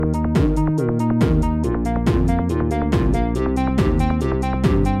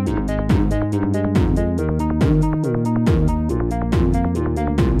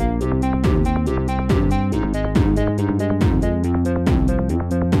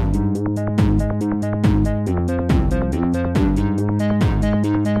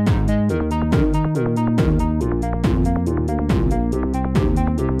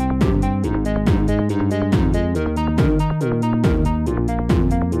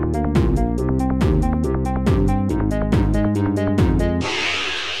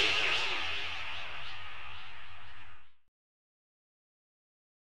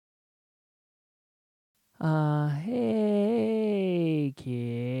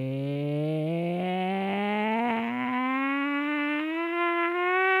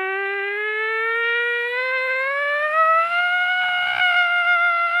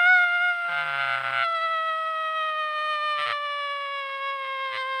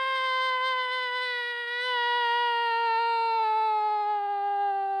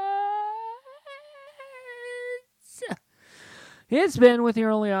It's Ben with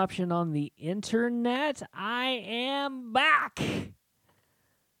your only option on the internet. I am back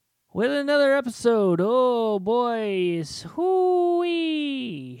with another episode. Oh, boys.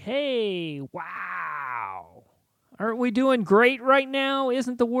 Hooey. Hey, wow. Aren't we doing great right now?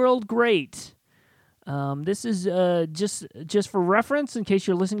 Isn't the world great? This is just for reference, in case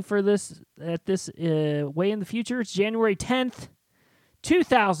you're listening for this at this way in the future. It's January 10th,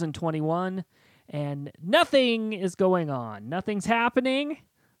 2021. And nothing is going on. Nothing's happening.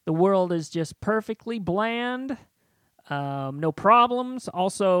 The world is just perfectly bland. No problems.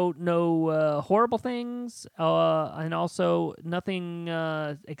 Also, no horrible things. And also, nothing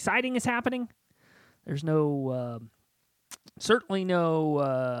exciting is happening. There's certainly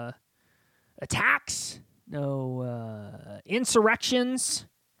no attacks, no insurrections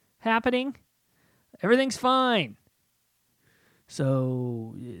happening. Everything's fine.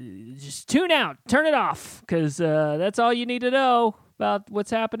 So just tune out, turn it off, because that's all you need to know about what's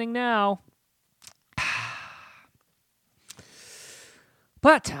happening now.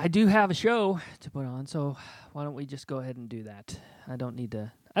 But I do have a show to put on, so why don't we just go ahead and do that? I don't need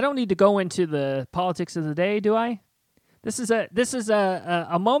to go into the politics of the day, do I? This is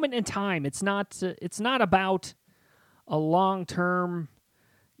a moment in time. It's not about a long-term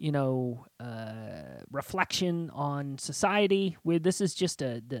reflection on society. This is just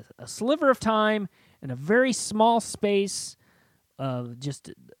a sliver of time in a very small space of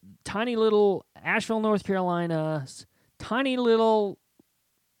just tiny little Asheville, North Carolina's tiny little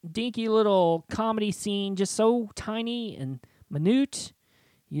dinky little comedy scene, just so tiny and minute.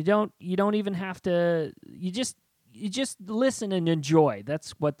 You don't even have to. You just listen and enjoy.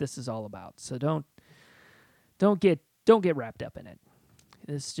 That's what this is all about. So don't get wrapped up in it.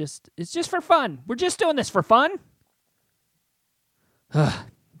 It's just for fun. We're just doing this for fun.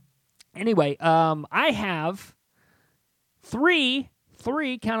 Anyway, I have three,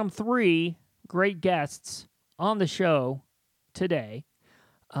 count them, three great guests on the show today.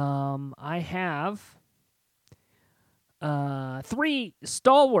 I have three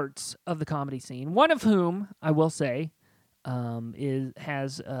stalwarts of the comedy scene, one of whom, I will say,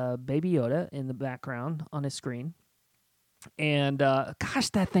 has Baby Yoda in the background on his screen. And, gosh,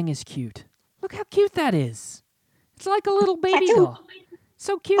 that thing is cute. Look how cute that is. It's like a little baby doll.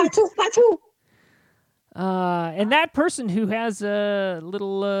 So cute. And that person who has a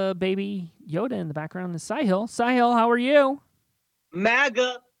little baby Yoda in the background is Sahil. Sahil, how are you?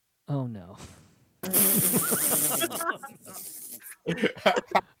 MAGA. Oh, no.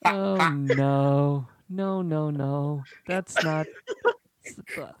 Oh, no. No. That's not...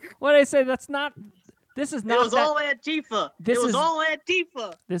 What did I say? That's not... This is not. It was all Antifa. All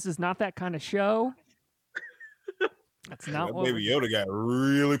Antifa. This is not that kind of show. That's not that what Baby Yoda got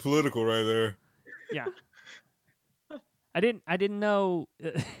really political right there. Yeah. I didn't know.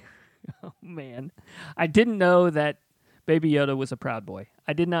 Oh man, I didn't know that Baby Yoda was a Proud Boy.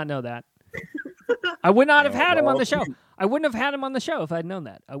 I did not know that. I would not have had him on the show. I wouldn't have had him on the show if I'd known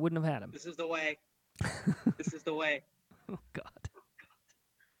that. I wouldn't have had him. This is the way. This is the way. Oh God.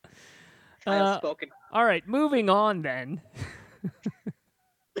 I have spoken. All right, moving on then.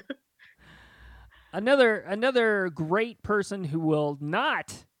 Another great person who will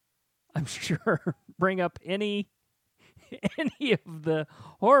not, I'm sure, bring up any of the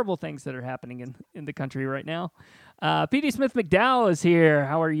horrible things that are happening in the country right now. PD Smith McDowell is here.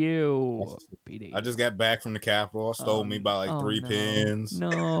 How are you, PD? I just got back from the Capitol. Stole me by like 3 pins.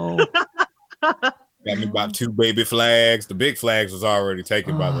 No. Got me about 2 baby flags. The big flags was already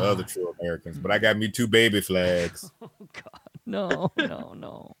taken by the other true Americans, but I got me 2 baby flags. Oh God, no.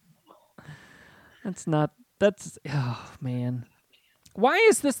 Oh man. Why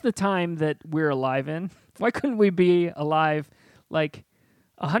is this the time that we're alive in? Why couldn't we be alive like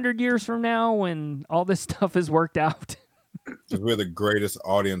 100 years from now when all this stuff is worked out? Because we're the greatest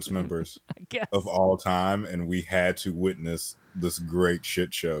audience members of all time, and we had to witness this great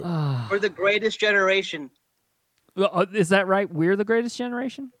shit show. We're the greatest generation. Is that right? We're the greatest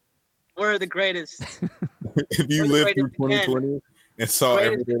generation? We're the greatest. If you lived through 2020 and saw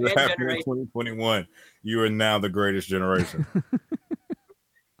everything that happened in 2021, you are now the greatest generation.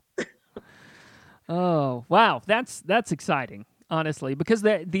 Oh, wow. That's exciting, honestly, because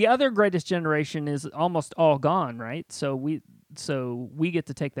the other greatest generation is almost all gone, right? So so we get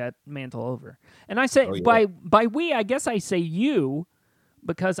to take that mantle over. And I say Oh, yeah. by we, I guess I say you,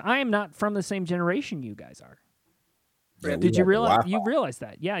 because I am not from the same generation you guys are. Yeah, we Did you had the realize? Wi-Fi. You realize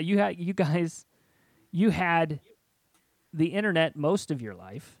that? Yeah, you had the internet most of your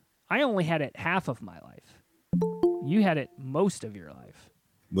life. I only had it half of my life. You had it most of your life.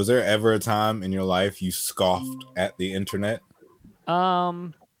 Was there ever a time in your life you scoffed at the internet?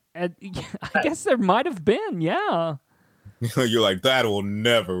 I guess there might have been, yeah. You're like, that will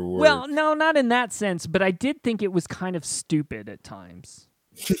never work. Well, no, not in that sense, but I did think it was kind of stupid at times.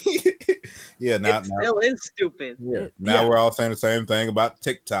 Yeah, now It still is stupid. now we're all saying the same thing about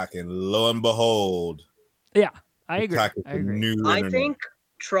TikTok, and lo and behold, Yeah, I agree. TikTok is I the agree. new I internet. think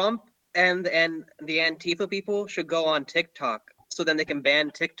Trump and the Antifa people should go on TikTok so then they can ban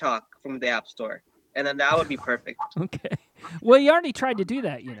TikTok from the App Store. And then that would be perfect. Okay. Well, he already tried to do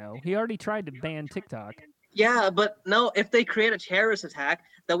that, you know. He already tried to ban TikTok. Yeah, but no, if they create a terrorist attack,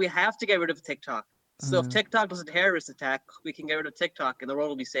 then we have to get rid of TikTok. So if Mhm. TikTok does a terrorist attack, we can get rid of TikTok and the world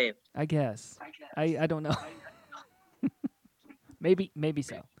will be saved. I guess. I don't know. maybe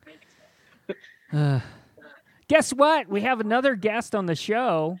so. Guess what? We have another guest on the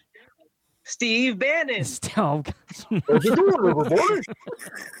show. Steve Bannon. Oh, What you doing, everybody?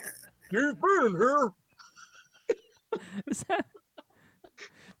 You're burning here. is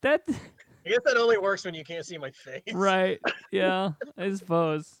that I guess that only works when you can't see my face. right? Yeah, I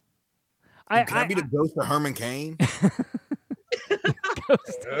suppose. Can I be the ghost of Herman Cain? Can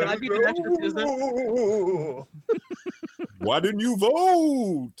I be the next Susan? Ooh, Why didn't you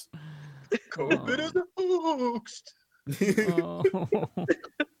vote? COVID is a hoax.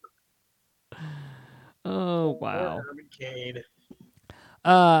 Oh wow. Herman Cain.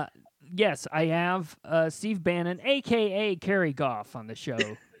 Yes, I have Steve Bannon, aka Kerry Goff, on the show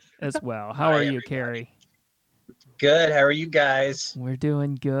as well. How Hi, are you, everybody. Kerry? Good. How are you guys? We're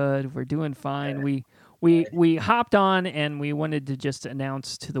doing good. We're doing fine. We hopped on and we wanted to just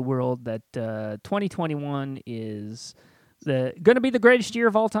announce to the world that 2021 is going to be the greatest year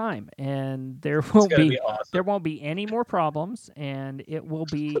of all time, and there It's won't gonna be be awesome. there won't be any more problems, and it will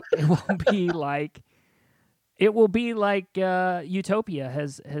be like Utopia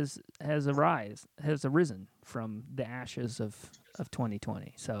has arisen from the ashes of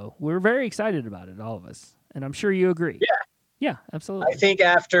 2020. So we're very excited about it, all of us, and I'm sure you agree. Yeah, absolutely. I think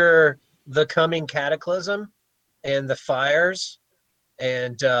after the coming cataclysm and the fires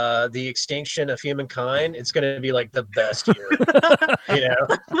and the extinction of humankind, it's going to be like the best year. You know,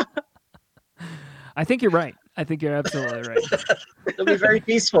 I think you're right. I think you're absolutely right. it'll be very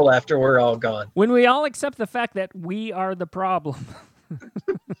peaceful after we're all gone. When we all accept the fact that we are the problem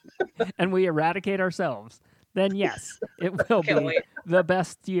and we eradicate ourselves, then yes, it will Can't be wait. the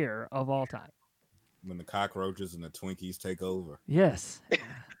best year of all time. When the cockroaches and the Twinkies take over. Yes.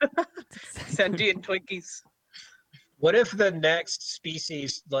 Sentient Twinkies. What if the next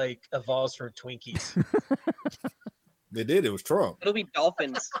species like evolves from Twinkies? They did. It was Trump. It'll be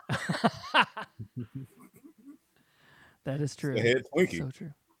dolphins. That is true. The head Twinkie. So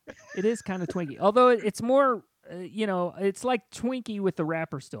true. It is kind of Twinkie. Although it's more, it's like Twinkie with the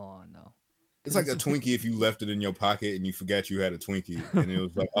wrapper still on, though. It's like a Twinkie if you left it in your pocket and you forgot you had a Twinkie. And it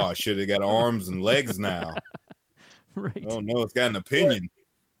was like, oh, shit, it got arms and legs now. Right. Oh, no, it's got an opinion.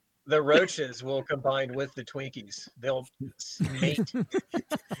 The roaches will combine with the Twinkies. They'll mate.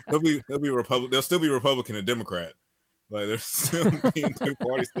 They'll still be Republican and Democrat. Like, there's still being two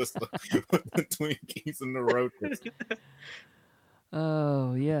party system with the Twinkies and the roaches.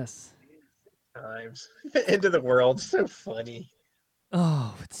 Oh, yes. Times into the world. So funny.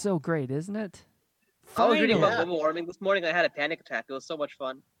 Oh, it's so great, isn't it? I was reading about Yeah. global warming this morning. I had a panic attack. It was so much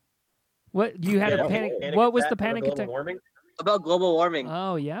fun. What you had Yeah, a panic? panic What was attack the from panic global attack? warming. About global warming.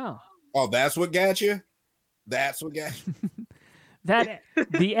 Oh yeah, Oh, that's what got you? That's what got you? that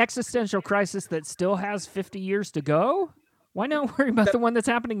the existential crisis that still has 50 years to go. Why not worry about the one that's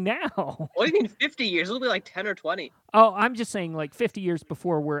happening now? What do you mean 50 years? It'll be like 10 or 20. Oh, I'm just saying, like 50 years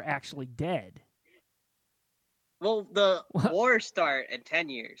before we're actually dead. Well, the What? wars start in 10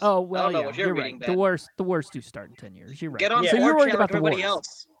 years. Oh I well, don't know yeah, what you're you're reading right. then. The wars do start in 10 years. You're right. Get on Yeah. So you're 4chan worried about like the everybody wars,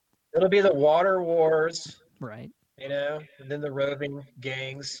 else. It'll be the water wars, right? you know, and then the roving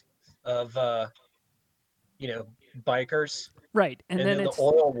gangs of, bikers, Right, and then the it's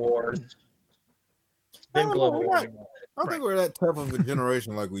oil wars, then Oh, global we're warming. I don't think we're that tough of a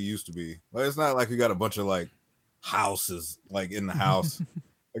generation like we used to be. Like, it's not like we got a bunch of like houses like in the house.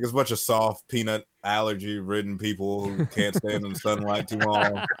 Like it's a bunch of soft peanut allergy ridden people who can't stand in the sunlight too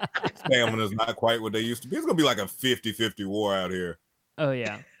long. Stamina's not quite what they used to be. It's gonna be like a 50-50 war out here. oh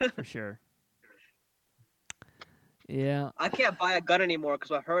yeah, for sure. Yeah. I can't buy a gun anymore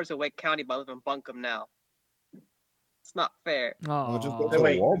because I heard it's in Wake County, but I live in Buncombe now. It's not fair. Well, just go Oh. to a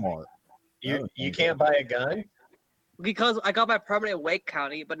Wait. Walmart. You can't buy a gun? Because I got my permanent in Wake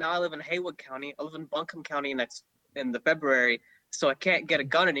County, but now I live in Haywood County. I live in Buncombe County in the February, so I can't get a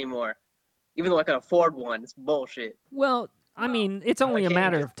gun anymore. Even though I can afford one. It's bullshit. Well, I mean, it's only a can't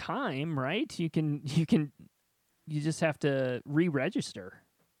matter get- of time, right? You just have to re-register.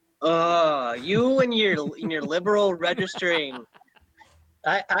 You and your liberal registering.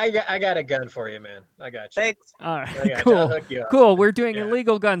 I got a gun for you, man. I got you. Thanks. All I right, got you. I'll cool, hook you up. cool. We're doing Yeah.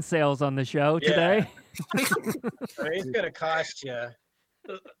 illegal gun sales on the show Yeah. today. I mean, it's gonna cost you.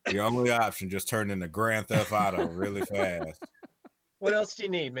 The only option just turned into Grand Theft Auto really fast. What else do you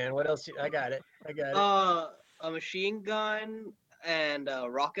need, man? What else? I got it. A machine gun and a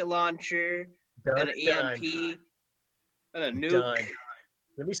rocket launcher Done, and an done, EMP and a nuke. done.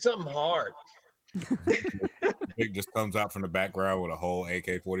 Give me something hard. Big just comes out from the background with a whole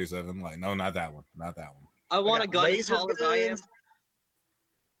AK-47. Like, no, not that one. Not that one. I want a got gun as laser tall as I am. guns.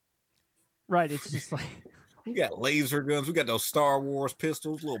 Right. It's just like We got laser guns. We got those Star Wars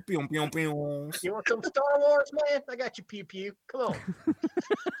pistols. Little pew pew pew. You want some Star Wars, man? I got you, pew pew. Come on.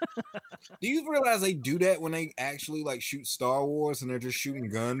 Do you realize they do that when they actually like shoot Star Wars and they're just shooting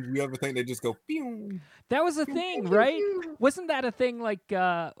guns? You ever think they just go pew? that was a thing, right? Wasn't that a thing? Like,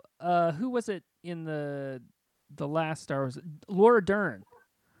 who was it in the last Star Wars? Laura Dern.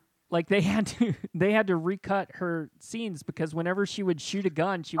 Like they had to recut her scenes because whenever she would shoot a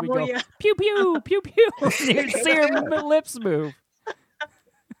gun, she would go yeah. pew pew pew pew. You'd see her lips move.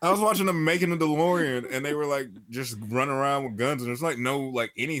 I was watching them making the DeLorean and they were like just running around with guns and there's like no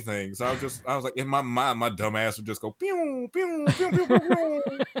like anything. So I was like in my mind, my dumb ass would just go pew pew pew pew pew.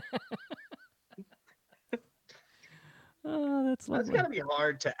 pew. Oh, that's That's lovely. gotta be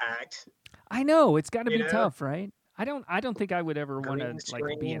hard to act. I know it's got to You be know? tough, right? I don't think I would ever want Green to like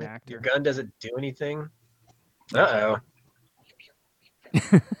be an screen, actor. Your gun doesn't do anything. Uh-oh.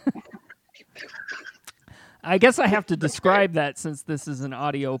 I guess I have to describe that since this is an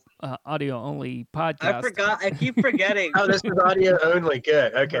audio only podcast. I forgot. I keep forgetting. Oh, this is audio only.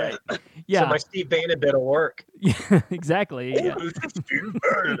 Good. Okay. Yeah, So my Steve Bannon bit will work. yeah, exactly. Yeah. Oh, this is Steve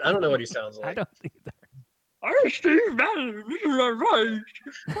Bannon. I don't know what he sounds I like. don't think that. I'm Steve Bannon. This is our right.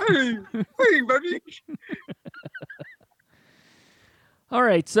 Hey, buddy. All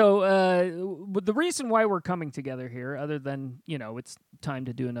right, so the reason why we're coming together here, other than it's time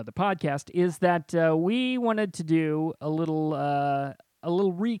to do another podcast, is that we wanted to do a little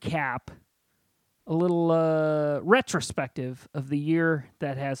recap, a little retrospective of the year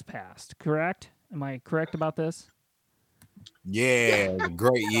that has passed. Correct? Am I correct about this? Yeah, it was a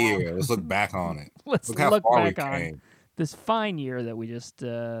great year. Let's look back on it. Let's Look how look far we back on came. this fine year that we just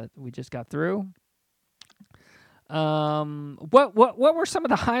got through. What were some of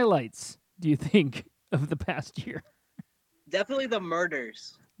the highlights, do you think, of the past year? Definitely the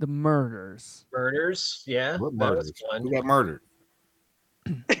murders. The murders. Murders. Yeah. What That murders? was fun. Who got murdered?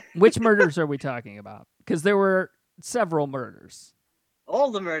 Which murders are we talking about? Because there were several murders.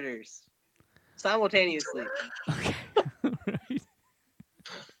 All the murders. Simultaneously. Okay. Right.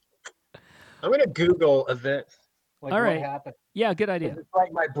 I'm gonna Google events. Like All what right. happened. Yeah, good idea. It's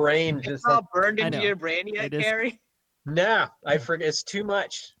like my brain It's just not burned I into know. your brain yet, It is. Gary? no, I forget. It's too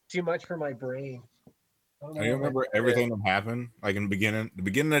much. Too much for my brain. I don't know Do you what remember my- everything that happened? Like in the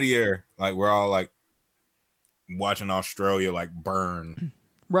beginning of the year, like we're all like watching Australia like burn.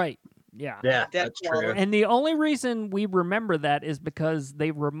 Right. Yeah. Yeah, Death that's true. Waller. And the only reason we remember that is because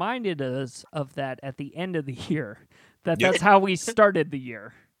they reminded us of that at the end of the year. Yep. That's how we started the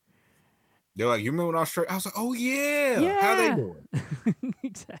year. They're like, you remember when Australia? I was like, oh yeah. How they Yeah. doing?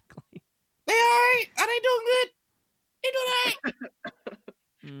 Exactly. They all right? Are they doing good? They doing all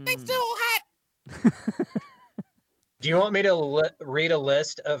right? They Mm. still hot. Do you want me to read a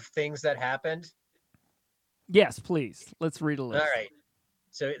list of things that happened? Yes, please. Let's read a list. All right.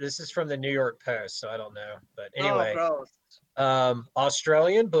 So this is from the New York Post, so I don't know. But Oh, anyway, gross.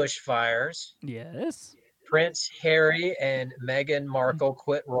 Australian bushfires, Yes. Prince Harry and Meghan Markle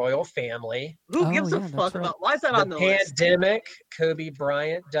quit royal family, Who Oh, gives yeah, a that's fuck right. about? Why is that on the the list? pandemic, Kobe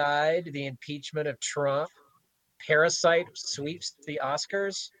Bryant died, the impeachment of Trump, Parasite sweeps the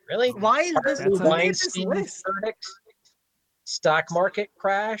Oscars. Really? Why is this? That's Who a- made this Weinstein list? verdict, stock market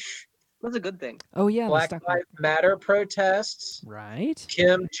crash, That's a good thing. Oh yeah. the Black stock Lives Matter protests, Right.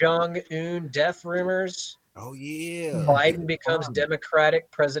 Kim Jong-un death rumors, Oh yeah. Biden becomes Wow. Democratic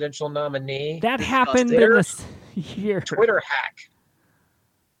presidential nominee, That Disgusting. happened in this year. Twitter hack.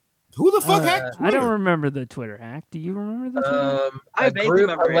 Who the fuck hacked I don't Twitter? remember the Twitter hack. Do you remember the Twitter? I A vaguely group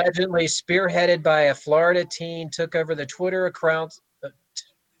remember it. allegedly spearheaded by a Florida teen took over the Twitter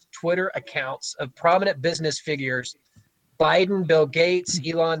accounts of prominent business figures Biden, Bill Gates,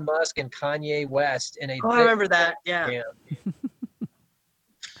 Elon Musk, and Kanye West in a Oh, I remember that. Yeah. scam.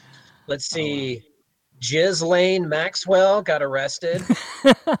 Let's see. Ghislaine Maxwell got arrested.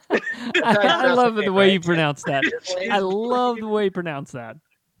 I love the way you Right? pronounce that. Ghislaine. I love the way you pronounce that.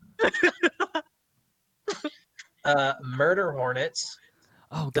 Murder hornets.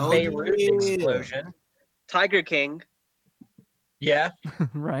 Oh, The God. Beirut yeah. explosion. Tiger King. Yeah.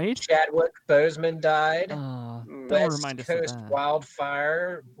 Right? Chadwick Boseman died. Don't Mm. remind us West of Coast that.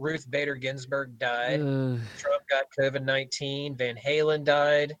 wildfire. Ruth Bader Ginsburg died. Ugh. Trump got COVID-19. Van Halen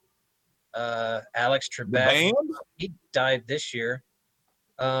died. Alex The Trebek, band? he died this year.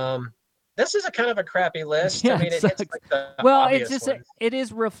 This is a kind of a crappy list. Yeah, I mean, it it hits sucks. like the Well, obvious it's just ones. it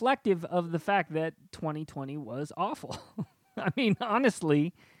is reflective of the fact that 2020 was awful. I mean,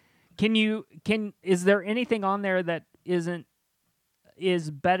 honestly, is there anything on there that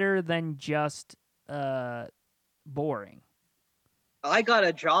is better than just boring? I got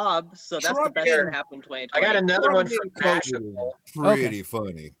a job, so that's the Trump best getting- that happened in 2020. I got another Trump one from getting COVID is Mashable. pretty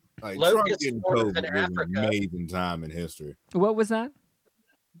funny. Like Trump Locust getting swarms in COVID was an Africa. amazing time in history. What was that?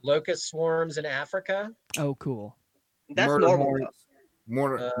 Locust swarms in Africa. Oh, cool. That's Murder normal. Hornets.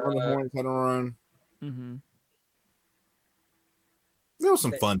 Murder Hornets had a run. Mm-hmm. There was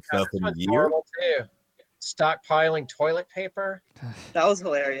some fun stuff in the That's year. normal too. Stockpiling toilet paper. That was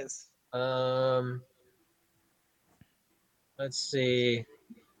hilarious. Let's see.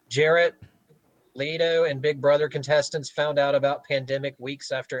 Jarrett Leto and Big Brother contestants found out about pandemic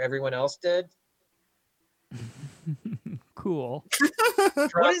weeks after everyone else did. Cool.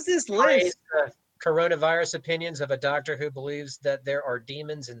 What is this Praised list? the coronavirus opinions of a doctor who believes that there are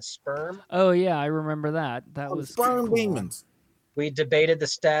demons in sperm. Oh yeah, I remember that. That was Sperm cool. demons. We debated the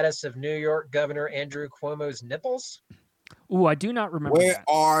status of New York Governor Andrew Cuomo's nipples. Ooh, I do not remember Where that.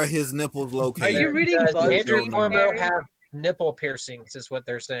 are his nipples located? Are you reading Does Buzz Andrew Feed? Cuomo have nipple piercings? Is what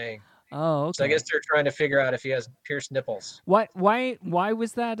they're saying. Oh, okay. So I guess they're trying to figure out if he has pierced nipples. Why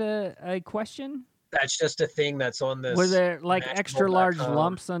was that a question? That's just a thing that's on this. Were there like National extra large .com.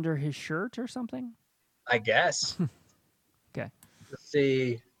 lumps under his shirt or something? I guess. Okay. Let's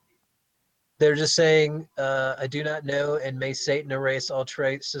see. They're just saying, I do not know, and may Satan erase all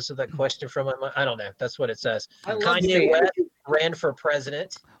traces of that question from my mind. I don't know. That's what it says. I love Kanye Satan. West ran for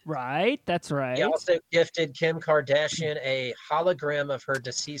president. Right, that's right. He also gifted Kim Kardashian a hologram of her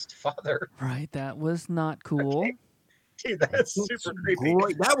deceased father. Right, that was not cool. Dude, that's super creepy.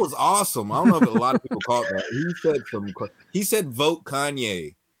 Great. That was awesome. I don't know if a lot of people caught that. He said vote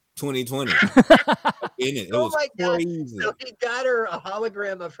Kanye 2020 in it. It Oh was my God. crazy. So he got her a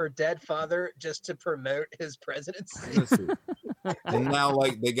hologram of her dead father just to promote his presidency. Honestly. And now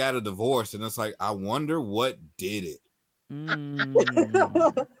like they got a divorce, and it's like I wonder what did it.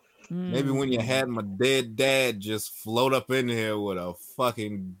 Mm. Maybe Mm. when you had my dead dad just float up in here with a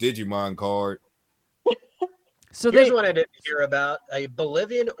fucking Digimon card. So Here's they what I didn't hear about. A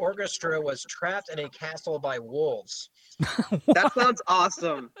Bolivian orchestra was trapped in a castle by wolves. That sounds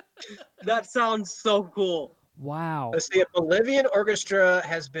awesome. That sounds so cool. wow. Let's see, a Bolivian orchestra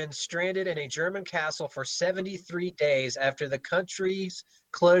has been stranded in a German castle for 73 days after the countries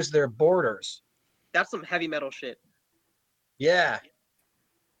closed their borders. That's some heavy metal shit. Yeah.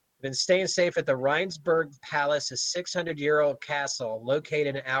 Been staying safe at the Rheinsberg Palace, a 600-year-old castle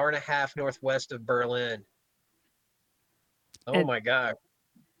located an hour and a half northwest of Berlin. Oh And- my God.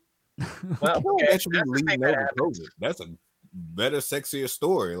 I Well, feel like okay, that should be that's the thing leading that over happened. COVID. That's a better, sexier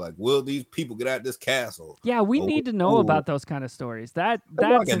story. Like, will these people get out of this castle? Yeah, we Oh, need to know oh. about those kind of stories. That's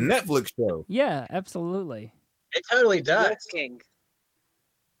That's like a Netflix show. yeah, absolutely. It totally Wolf does. King.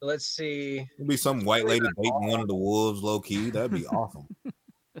 Let's see. It'd be some white lady dating one of the wolves, low key. That'd be awesome.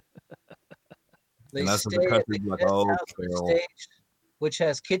 They And that's what stay the at country's the like, guest oh, house on Carol. stage, which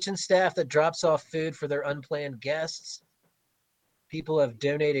has kitchen staff that drops off food for their unplanned guests. People have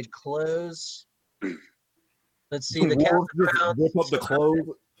donated clothes. Let's see. The wolves Captain just Brown. rip up the clothes.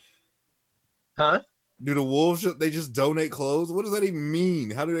 Huh? Do the wolves they just donate clothes? What does that even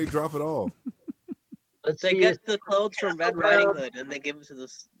mean? How do they drop it off? Let's They see. get the clothes from Red Castle Riding Brown. Hood and they give them to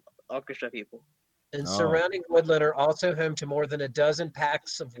the orchestra people. And Oh. surrounding woodland are also home to more than a dozen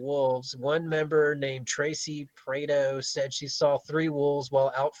packs of wolves. One member named Tracy Prado said she saw 3 wolves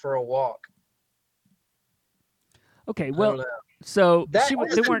while out for a walk. Okay, I don't well, know. so That they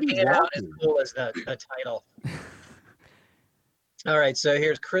doesn't weren't. pan out as cool as a title. All right, so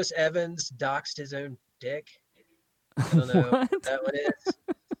here's Chris Evans doxed his own dick. I don't know what What? that one is.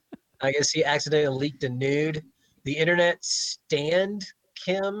 I guess he accidentally leaked a nude. The internet stand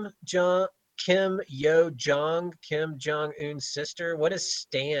Kim Yo Jong, Kim Jong Un's sister. What is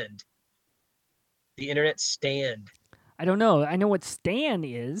stand? The internet stand. I don't know. I know what Stan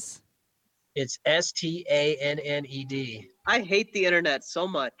is. It's STANNED. I hate the internet so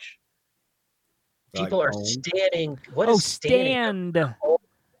much. People Like, are standing. What Oh, is standing? stand,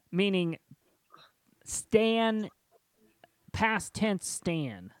 meaning Stan, past tense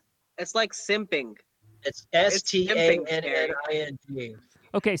Stan. It's like simping. It's simping, STANNING.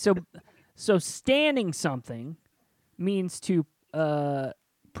 Okay, so standing something means to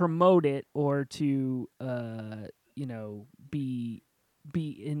promote it or to be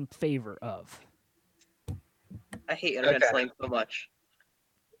in favor of. I hate internet Okay. slang so much.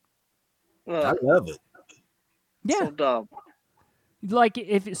 I Ugh, love it. Yeah, so dumb. like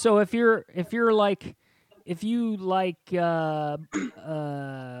if you like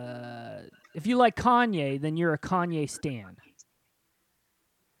Kanye, then you're a Kanye stan.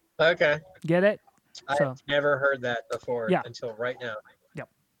 Okay. Get it? So I've never heard that before Yeah. until right now.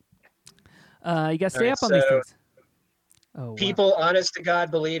 you got to stay Alright, up on these so things. Oh, wow. People, honest to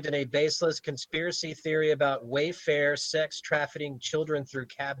God, believed in a baseless conspiracy theory about Wayfair sex trafficking children through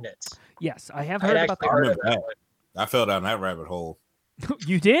cabinets. Yes, I have I'd heard about actually that. heard of remember that that. one. I fell down that rabbit hole.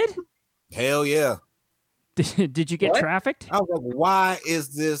 You did? Hell yeah. Did you get What? trafficked? I was like, why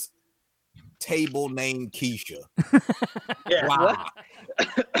is this table named Keisha? Yeah, Why?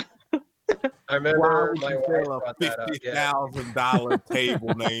 I Why remember would my you wife sell a brought that up. Yeah. $50,000 table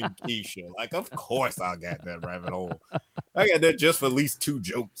named Keisha? Like, of course I got that rabbit hole. I got that just for at least 2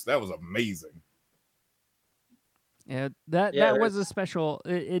 jokes. That was amazing. Yeah, that Yeah, was a special.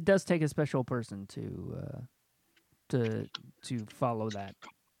 It does take a special person to follow that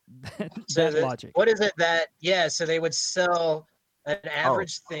So that that- logic. What is it that? Yeah, so they would sell an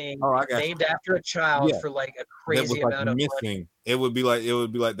average thing Oh, I got you. named after a child Yeah. for like a That crazy was like amount of money. missing. It would be like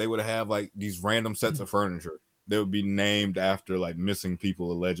they would have like these random sets of furniture. They would be named after like missing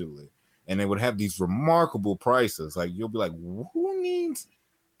people allegedly, and they would have these remarkable prices. Like you'll be like, who needs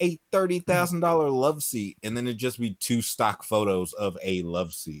a $30,000 love seat? And then it'd just be 2 stock photos of a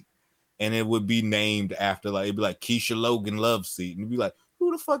love seat, and it would be named after like it'd be like Keisha Logan love seat, and you'd be like,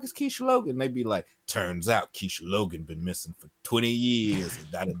 who the fuck is Keisha Logan? And they'd be like, turns out Keisha Logan been missing for 20 years.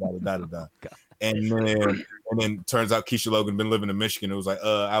 And da da da da da da. And then turns out Keisha Logan been living in Michigan. It was like,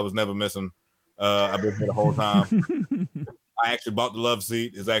 I was never missing. I've been here the whole time. I actually bought the love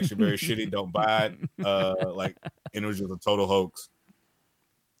seat. It's actually very shitty. Don't buy it. And it was just a total hoax.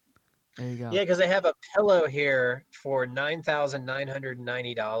 There you go. Yeah, because they have a pillow here for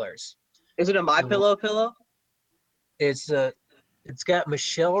 $9,990. Is it a My Pillow pillow? It's got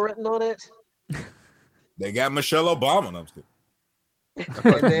Michelle written on it. They got Michelle Obama. No, I'm just kidding. And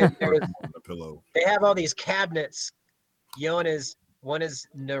then there's, On the pillow. they have all these cabinets. One is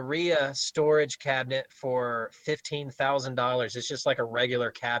Naria storage cabinet for $15,000. It's just like a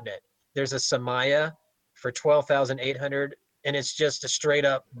regular cabinet. There's a Samaya for $12,800, and it's just a straight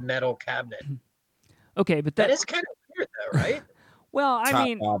up metal cabinet. Okay, but That is kind of weird, though, right? well, I Top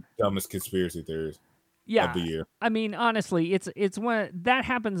mean, 5 dumbest conspiracy theories yeah. of the year. I mean, honestly, it's one that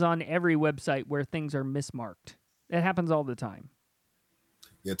happens on every website where things are mismarked. It happens all the time.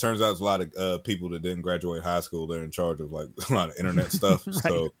 Yeah, it turns out there's a lot of people that didn't graduate high school. They're in charge of like a lot of internet stuff. Right.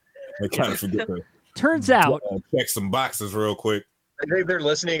 So they kind of forget to Turns out, check some boxes real quick. I think they're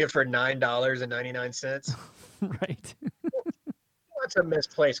listening for $9.99. right? What's a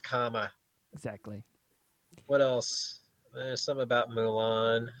misplaced comma? Exactly. What else? There's something about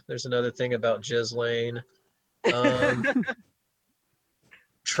Mulan. There's another thing about Ghislaine.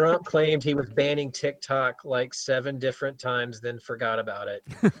 Trump claimed he was banning TikTok like 7 different times, then forgot about it.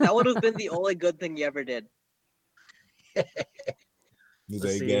 That would have been the only good thing you ever did. He's Let's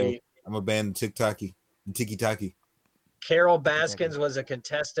like, "Gang, see. I'm a band Tiki Taki. Carol Baskins was a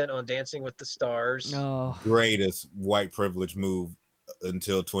contestant on Dancing with the Stars. Oh, Greatest white privilege move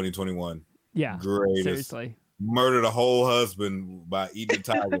until 2021. yeah. Greatest. Seriously, Murdered a whole husband by eating a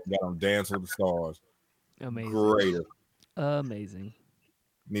tiger and got on Dance with the Stars. amazing. Greatest. Amazing.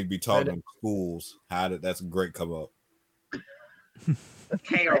 Need to be taught in schools how to. That's a great come up.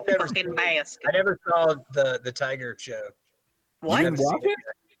 Carol never fucking seen- mask. I never saw the Tiger show. What? You didn't watch it?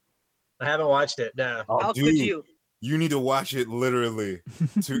 I haven't watched it. No. Oh, How dude, could you? you need to watch it literally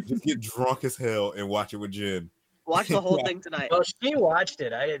to just get drunk as hell and watch it with Jen. Watch the whole Yeah. thing tonight. Well, she watched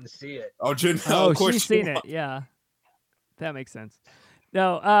it. I didn't see it. Oh, Jen, Oh, of course she's she seen it. was. Yeah, that makes sense.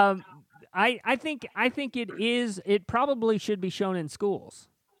 No, I think it is. It probably should be shown in schools.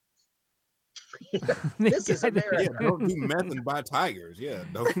 This is America. Yeah, don't do meth and buy tigers. Yeah,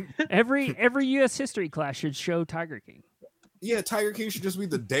 don't. every U.S. history class should show Tiger King. Yeah, Tiger King should just be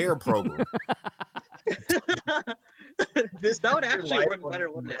the Dare program. That would actually Life work on better,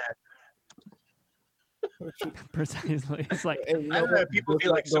 wouldn't it? Precisely. It's like Hey, you I know don't know. what? People be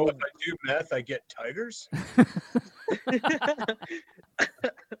Just like, so if going- I do meth, I get tigers?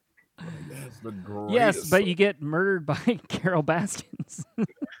 That's the greatest. yes, but you get murdered by Carol Baskins.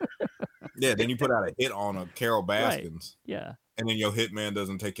 Yeah, then you put out a hit on a Carol Right. Baskins, Yeah. and then your hitman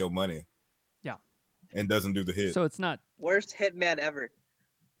doesn't take your money. Yeah. And doesn't do the hit. So it's not. Worst hitman ever.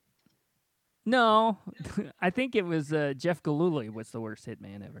 No, I think it was Jeff Galooly was the worst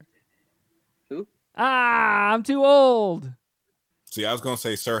hitman ever. Who? Ah, I'm too old. See, I was gonna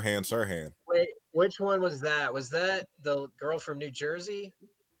say Sirhan. Wait, which one was that? Was that the girl from New Jersey?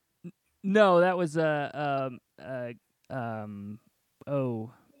 No, that was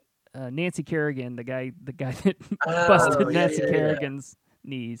Nancy Kerrigan, the guy that busted Oh, yeah, Nancy yeah, yeah. Kerrigan's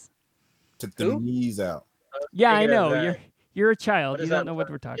knees. Took the Who? knees out. Yeah, I Thinking of know. that. You're a child. What You is don't that know what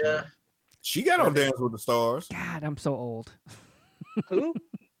from? we're talking Yeah. about. She got on Dance with the Stars. God, I'm so old. Who?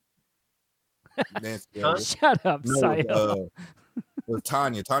 Nancy Huh? Kerrigan. Shut up, No, Sile. with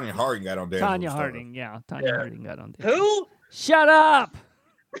Tanya. Tanya Harding got on Dance with Tanya the Stars. Harding. Yeah, Tanya Yeah. Harding got on. Who? Shut up.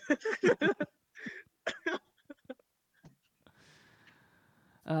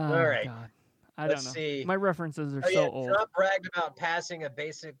 All right. God. I Let's don't know. see. My references are Oh, so yeah, old. Trump bragged about passing a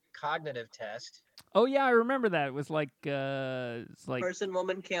basic cognitive test. Oh yeah, I remember that. It was like it's like Person,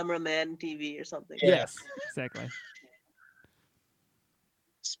 woman, cameraman, TV, or something. Yeah. yes, exactly.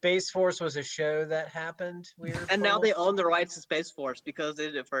 Space Force was a show that happened. We were And now told. they own the rights to Space Force because they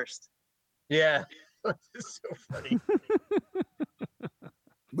did it first. Yeah. It's so funny.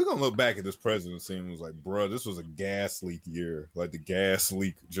 We're gonna look back at this presidency and was like, bro, this was a gas leak year. Like the gas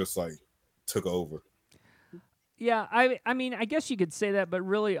leak just like took over. Yeah, I mean, I guess you could say that, but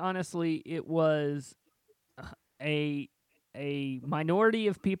really, honestly, it was a minority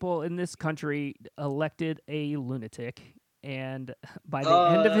of people in this country elected a lunatic, and by the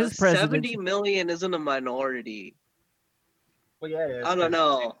end of his 70 presidency, million isn't a minority. Well, yeah, it is. I don't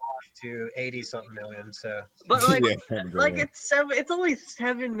know. To 80-something million, so. But like, Yeah, had to go like on. it's only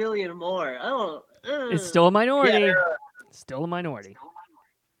 7 million more. I don't. it's still a minority. Yeah, Still a minority.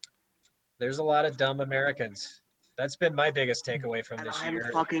 there's a lot of dumb Americans. That's been my biggest takeaway from And this I'm year.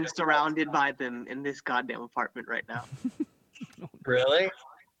 fucking surrounded by them in this goddamn apartment right now. Really?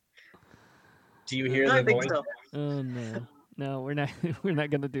 Do you hear I the think voice? so. Oh no, no, we're not. We're not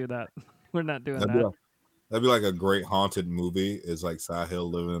gonna do that. We're not doing That'd be, that. like, that'd be like a great haunted movie. Is like Sahil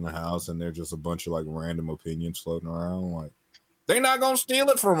living in a house and there's just a bunch of like random opinions floating around. Like, they're not gonna steal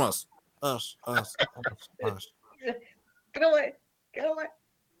it from us. Us. Get away! Get away!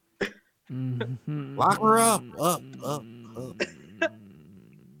 Mhm. Lock her up. Up.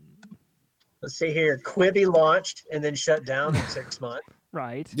 Let's see here. Quibi launched and then shut down in 6 months.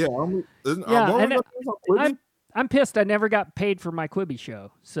 Right. Yeah, Yeah, and I'm pissed. I never got paid for my Quibi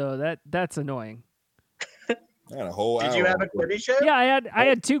show, so that's annoying. I had a whole Did hour you have on a Quibi show? Yeah, I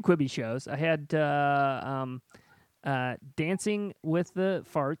had two Quibi shows. I had Dancing with the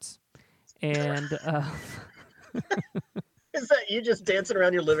Farts, and Is that you just dancing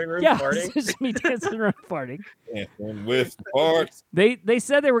around your living room yeah, farting? it's just me dancing around farting. and with parts. They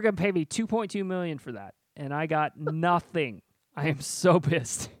said they were going to pay me $2.2 million for that, and I got nothing. I am so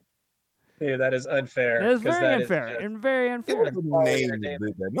pissed. Yeah, that is unfair. That is 'cause very that is unfair just- and very unfair.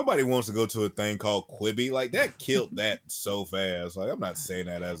 Nobody wants to go to a thing called Quibi. Like that killed that so fast. Like I'm not saying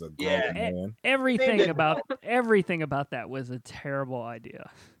that as a grown Yeah. man. Everything did. about that was a terrible idea.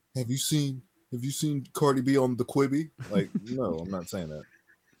 Have you seen Cardi B on the Quibi? Like, no, I'm not saying that.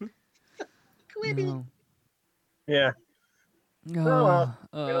 No. Yeah, well,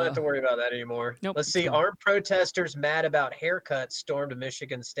 we don't have to Uh, worry about that anymore. nope, Let's it's see. gone. Armed protesters mad about haircuts stormed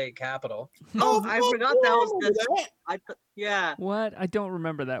Michigan State Capitol. Oh, I forgot that was this. Yeah, what? I don't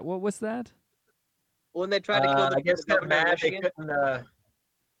remember that. What was that? when they tried to kill the I guess the they're governor of mad they Michigan. couldn't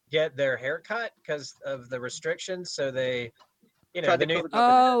get their haircut because of the restrictions. So they, Tried the to kill new the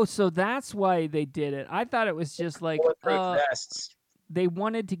governor. Oh, so that's why they did it. I thought it was just like bulletproof vests. they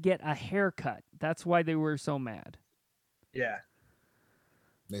wanted to get a haircut. That's why they were so mad. Yeah.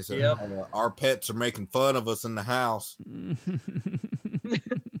 They said Yep. our pets are making fun of us in the house.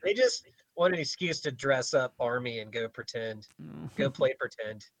 They just want an excuse to dress up army and go pretend, go play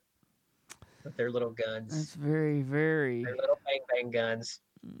pretend with their little guns, That's very, very. their little bang bang guns.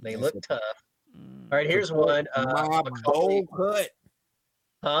 They They look said- tough. All right, here's one. My Macaulay- bowl cut.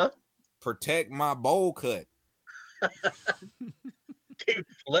 Huh? Protect my bowl cut. Dude,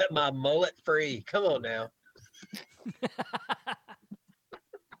 Let my mullet free. Come on now.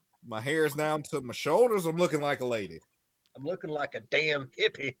 My hair's down to my shoulders. I'm looking like a lady. I'm looking like a damn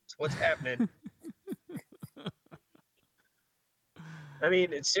hippie. That's what's happening. I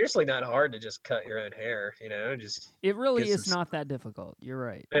mean, it's seriously not hard to just cut your own hair, just It really Get is some- not that difficult. You're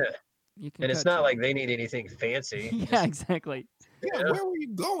right. Yeah. You can and it's cut not some. like they need anything fancy. Yeah, exactly. Yeah, Yeah. where were you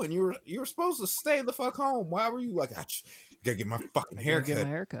going? You were supposed to stay the fuck home. Why were you like, gotta get my fucking Gotta hair get cut? my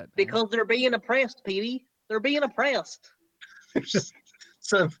hair cut. man. Because they're being oppressed, Petey. They're being oppressed. It's just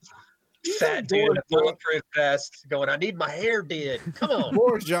some fat dude in a bulletproof vest going, I need my hair did. Come on.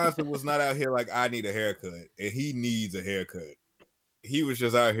 Boris Johnson was not out here like, I need a haircut, and he needs a haircut. He was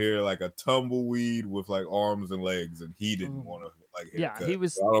just out here like a tumbleweed with like arms and legs, and he didn't want to like Yeah, haircut. he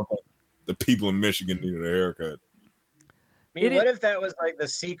was- So I don't think the people in Michigan needed a haircut. I mean, It what if that was like the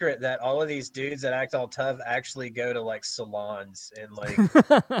secret that all of these dudes that act all tough actually go to like salons and like,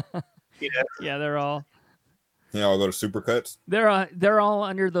 Yeah, they're all Yeah, I'll go to Supercuts. they're all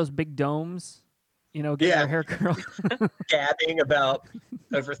under those big domes, getting Yeah. their hair curled, gabbing about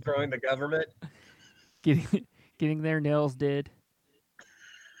overthrowing the government? getting their nails did.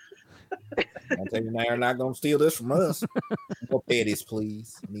 I'll tell you now, you're not gonna steal this from us. More petties,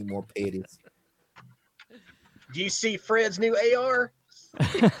 please. I need more petties. Do you see Fred's new AR?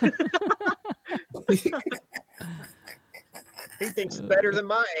 He thinks it's better than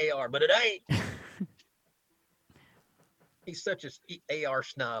my AR, but it ain't. He's such a AR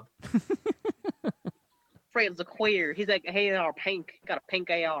snob. Fred's a queer. He's like, hey, AR pink. Got a pink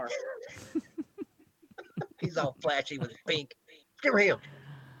AR. He's all flashy with his pink. Give him.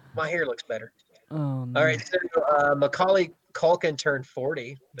 My hair looks better. Oh, no. All right, so Macaulay Culkin turned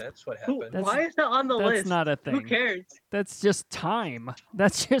 40. That's what Who, happened. That's- why is that on the that's list? not a Who thing. cares? That's just time.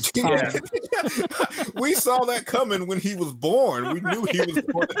 That's just Yeah. time. We saw that coming when he was born. We knew he was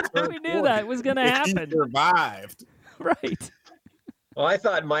going to turn We knew 40. that was gonna And he happen. survived. Right. Well, I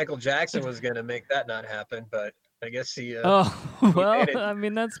thought Michael Jackson was going to make that not happen, but I guess he. Oh well, made it. I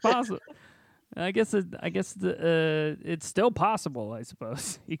mean that's possible. I guess it's still possible. I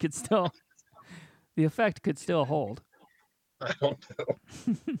suppose he could still. The effect could still hold. I don't know.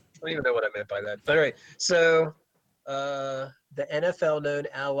 I don't even know what I meant by that. But all right, so the NFL known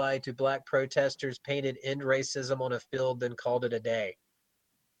ally to black protesters painted "End Racism" on a field, then called it a day.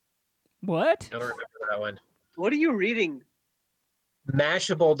 What? I don't remember that one. What are you reading?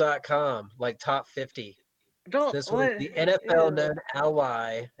 Mashable.com, like top 50. Don't. This was what? the NFL known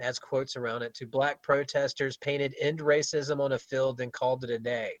ally, has quotes around it, to black protesters painted "End Racism" on a field, then called it a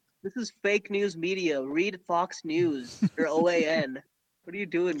day. This is fake news media. Read Fox News or OAN. What are you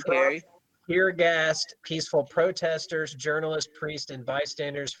doing, Carrie? Tear gassed peaceful protesters, journalists, priests, and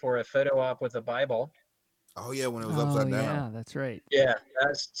bystanders for a photo op with a Bible. Oh yeah, when it was Oh upside yeah, down. that's right. Yeah,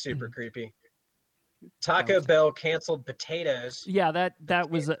 that's super creepy. Taco Bell canceled potatoes. Yeah, that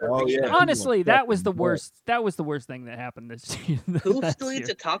was Oh yeah. honestly that was the worst. That was the worst thing that happened this year. Who last still eats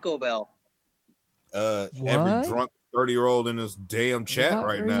year. a Taco Bell? What? Every drunk 30-year-old in this damn chat What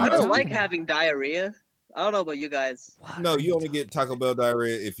right are now. you I don't talking like about? having diarrhea. I don't know about you guys. What No, are you only talking- get Taco Bell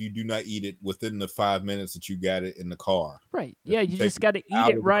diarrhea if you do not eat it within the 5 minutes that you got it in the car. right. Yeah, you take just got to out eat of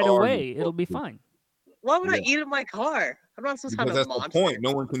it the right car, away. you It'll be fuck fine. Why would I Yeah. eat in my car? I'm not supposed to have Because a that's monster. the point.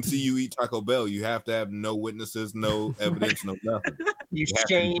 No one can see you eat Taco Bell. You have to have no witnesses, no evidence, no nothing. You have to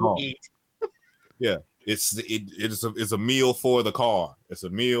be shame wrong. eat. It's a meal for the car. It's a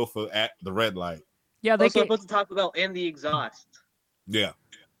meal for at the red light. Yeah, they Also, I get put the Taco Bell in the exhaust. Yeah.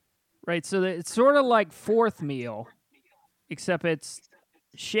 right. So it's sort of like fourth meal, except it's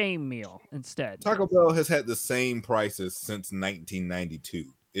shame meal instead. Taco Bell has had the same prices since 1992.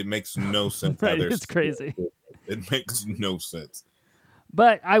 It makes no sense. how Right, they're it's still- crazy. It makes no sense.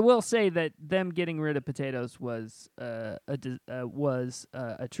 But I will say that them getting rid of potatoes was a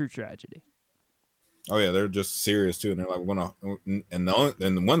true tragedy. Oh yeah, they're just serious too, and they're like, we're gonna, and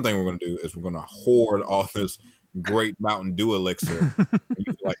the one thing we're gonna do is we're gonna hoard all this great Mountain Dew elixir, and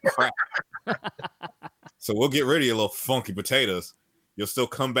use it like crap. So we'll get rid of your little funky potatoes. You'll still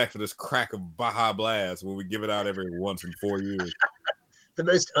come back to this crack of Baja Blast when we give it out every once in 4 years. The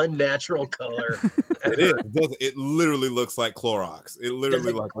most unnatural color. It is. It literally looks like Clorox. It Does literally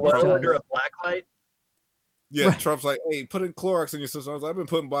it like glow does. under a black light? yeah. Right. Trump's like, hey, put in Clorox in your system. I was like, I've been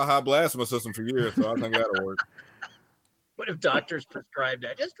putting Baja Blast in my system for years, so I think that'll work. What if doctors prescribed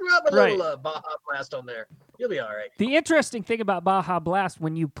that? Just rub a Right. little Baja Blast on there. You'll be all right. The interesting thing about Baja Blast,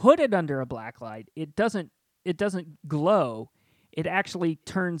 when you put it under a black light, it doesn't glow. It actually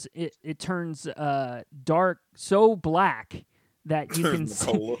turns dark, so black that you can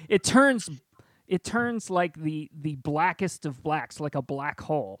see, Cola. it turns it turns like the blackest of blacks, like a black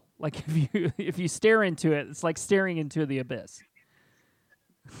hole. Like if you stare into it, it's like staring into the abyss.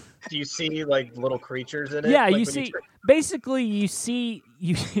 Do you see like little creatures in it? Yeah, Like, you when see. Basically, you see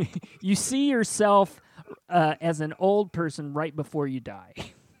you see yourself as an old person right before you die.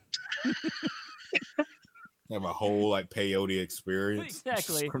 Have a whole like peyote experience.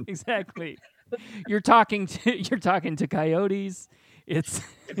 Exactly. You're talking to coyotes. It's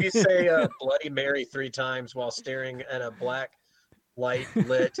if you say Bloody Mary 3 times while staring at a black light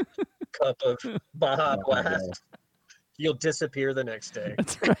lit cup of Baja Blast, you'll disappear the next day.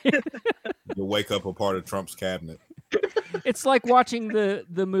 That's right. You'll wake up a part of Trump's cabinet. It's like watching the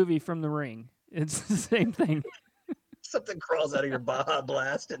movie from The Ring. It's the same thing. Something crawls out of your Baja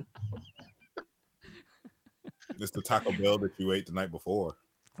Blast and It's the Taco Bell that you ate the night before.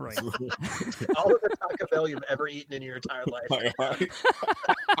 Right. all of the Taco Bell you've ever eaten in your entire life.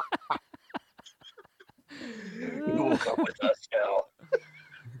 You will come with us now.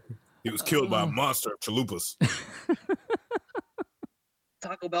 He was killed by a monster of chalupas.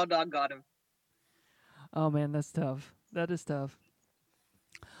 Taco Bell dog got him. Oh man, that's tough. That is tough.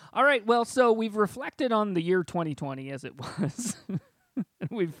 All right, well, so we've reflected on the year 2020 as it was. And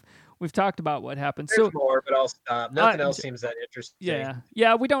we've talked about what happened. There's more, but I'll stop. Nothing else seems that interesting.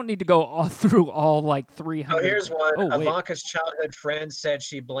 Yeah, we don't need to go all through all like 300. Oh, here's one. Oh, wait. Ivanka's childhood friend said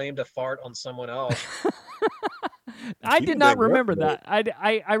she blamed a fart on someone else. I She did did not that remember yesterday.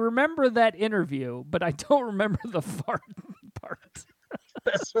 that. I remember that interview, but I don't remember the fart part.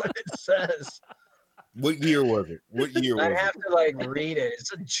 That's what it says. What year was it? What year was I it? have to like read it.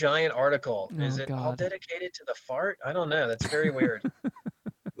 It's a giant article. Is Oh, it all God. dedicated to the fart? I don't know. That's very weird. You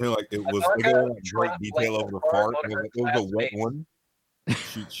know, like it was Ivanka there like great dropped, detail like, over the the fart fart. on It her was a wet classmates. one.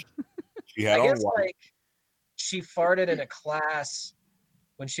 She had I on guess white. like she farted in a class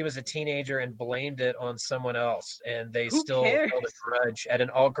when she was a teenager and blamed it on someone else, and they Who still cares? held a grudge at an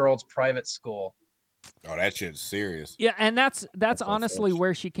all-girls private school. Oh, that shit's serious. Yeah, and that's That's honestly unfortunate.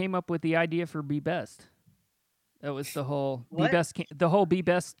 where she came up with the idea for Be Best. That was the whole Be What? Best. The whole Be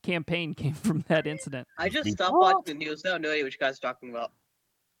Best campaign came from that incident. I just Be- stopped watching the news. I have no idea what you guys are talking about.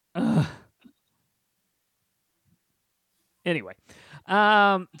 Ugh. Anyway,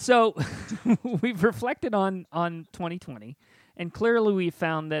 so we've reflected on 2020, and clearly we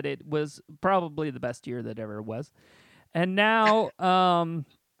found that it was probably the best year that ever was. And now,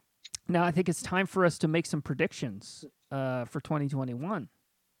 now I think it's time for us to make some predictions for 2021.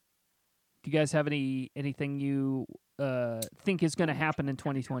 Do you guys have anything you think is going to happen in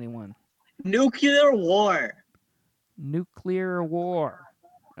 2021? Nuclear war. Nuclear war.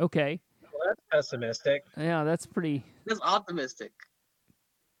 Okay. Well, that's pessimistic. Yeah, that's pretty. That's optimistic.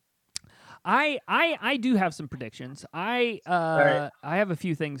 I do have some predictions. right. I have a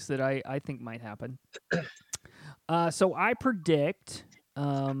few things that I think might happen. So I predict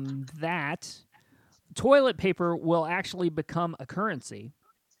that toilet paper will actually become a currency,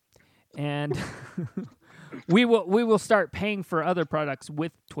 and we will start paying for other products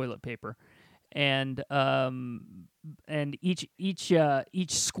with toilet paper, and each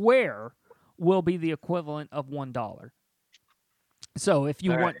square will be the equivalent of $1. So if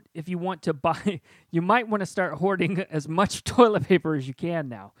you All want right. if you want to buy, you might want to start hoarding as much toilet paper as you can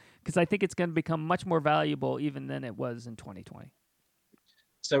now, because I think it's going to become much more valuable even than it was in 2020.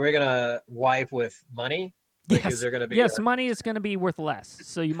 So we're gonna wipe with money because Yes, they're gonna be yes, money is going to be worth less,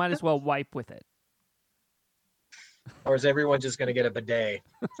 so you might as well wipe with it. or is everyone just gonna get a bidet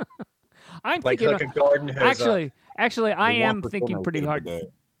I'm like thinking hook a garden hose up? actually, I The am 1% thinking will pretty get a hard.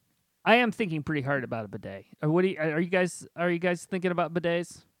 bidet. I am thinking pretty hard about a bidet. Or what are you guys thinking about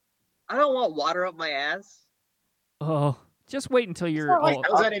bidets? I don't want water up my ass. Oh, just wait until you're not like old.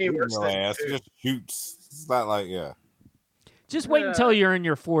 How's that any Shoot worse in your than ass. It food? just shoots. It's not like Just wait until you're in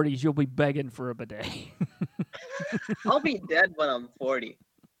your 40s. You'll be begging for a bidet. I'll be dead when I'm 40.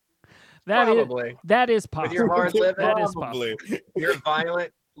 That is Probably. that is With possible. your hard living, That is Probably. your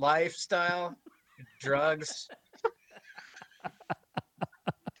violent lifestyle, drugs.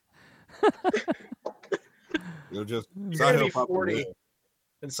 You'll just You're gonna be Sahil probably 40 will.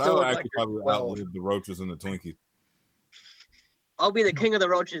 and still Sahil look like actually you're probably 12. outlived the roaches and the Twinkies. I'll be the king of the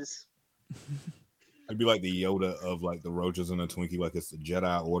roaches. It'd be like the Yoda of like the roaches and the Twinkie, like it's the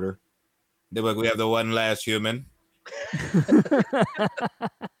Jedi Order. They're like, we have the one last human.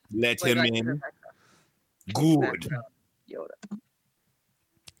 Let him Like, in. Good. Yoda.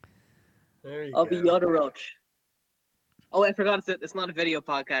 There you I'll be go. Yoda Roach. Oh, I forgot it's not a video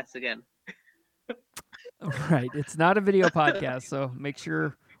podcast again. Right. It's not a video podcast, so make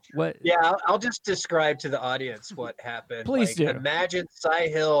sure what Yeah, I'll just describe to the audience what happened. Please do. Imagine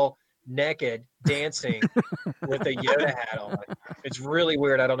Sahil naked dancing with a Yoda hat on. It's really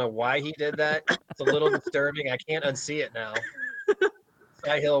weird. I don't know why he did that. It's a little disturbing. I can't unsee it now.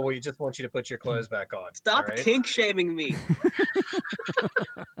 Sky Hill, we just want you to put your clothes back on. Stop all right? kink shaming me.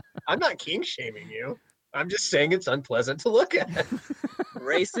 I'm not kink shaming you. I'm just saying it's unpleasant to look at.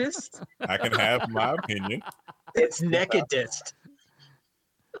 Racist. I can have my opinion. It's nakedest.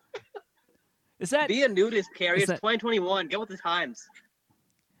 Is that Be a nudist, Carrie. Is It's that- 2021. Get with the times.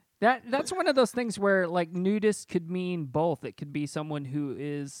 that's one of those things where like nudist could mean both. It could be someone who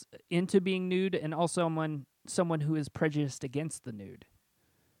is into being nude and also someone who is prejudiced against the nude.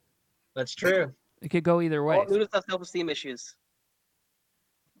 That's true. It could go either way. All nudists have self-esteem issues.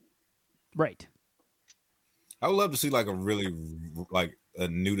 Right. I would love to see like a really like a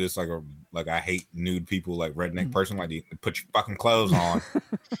nudist, like I hate nude people, like redneck person, like you put your fucking clothes on.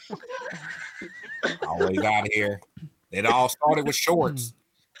 Always out here. It all started with shorts.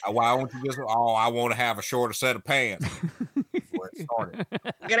 Why don't you just? Oh, I want to have a shorter set of pants. That's where it started.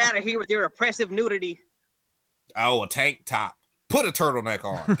 Get out of here with your oppressive nudity. Oh, a tank top. Put a turtleneck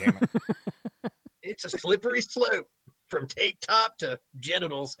on. Damn it. It's a slippery slope from tank top to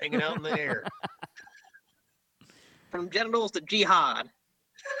genitals hanging out in the air. From genitals to jihad.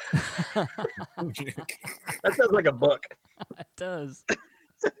 That sounds like a book. It does.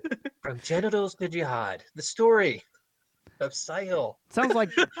 From genitals to jihad. The story of Sahil. Sounds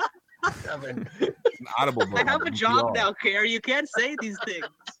like An Audible book. I have a like job NPR. now, Carrie. You can't say these things.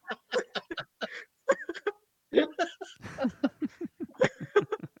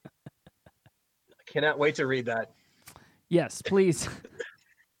 I cannot wait to read that. yes, please.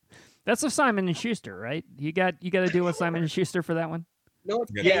 That's of Simon and Schuster, right? You got to deal with Simon and Schuster for that one. No,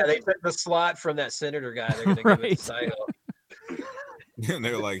 it's Yeah. Yeah, they took the slot from that senator guy. They're going to give it to Sahil. And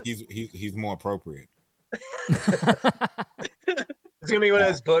they're like, he's more appropriate. It's gonna be one of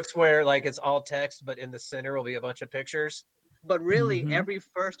those books where like it's all text, but in the center will be a bunch of pictures. But really, Mhm. every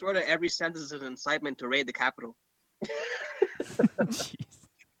first word of every sentence is an incitement to raid the Capitol. Jeez.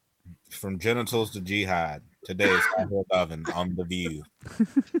 From genitals to jihad. Today's Sahil Lovin on The View.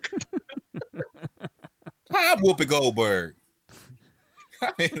 Hi, Whoopi Goldberg.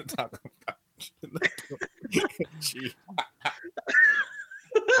 I mean, to talk about jihad.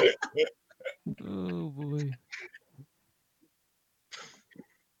 Oh boy.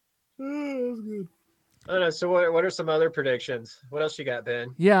 Oh, that's good. I don't know. So what are some other predictions? What else you got,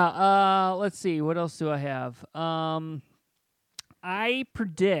 Ben? Yeah, let's see. What else do I have? I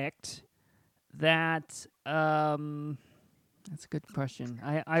predict that that's a good question.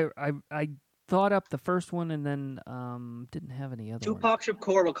 I thought up the first one and then didn't have any other ones. Tupac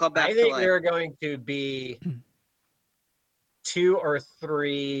Shakur will come back I to think life. there are going to be 2 or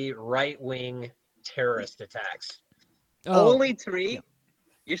 3 right-wing terrorist attacks, Oh, Only 3? yeah.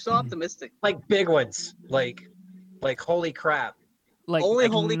 You're so optimistic. like big ones, like holy crap. like only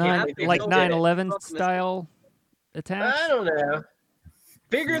like holy nine, crap, like don't 9/11 get it. style attacks. I don't know.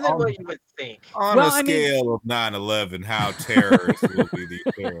 Bigger than what you would think. On Well, a I mean- scale of 9/11, how terrorists will be these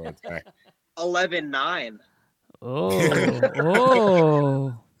terror attacks? 11-9. Oh.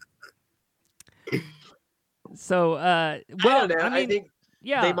 So I well, don't know. I, mean, think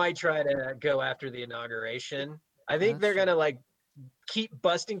yeah. they might try to go after the inauguration. I think That's they're true. gonna like keep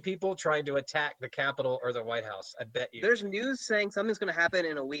busting people trying to attack the Capitol or the White House. I bet you. There's news saying something's going to happen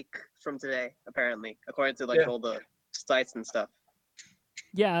in a week from today, apparently, according to like Yeah. all the sites and stuff.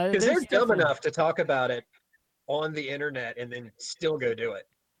 Yeah, Because they're there's dumb definitely- enough to talk about it on the internet and then still go do it.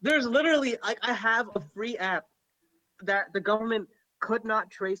 There's literally, I have a free app that the government could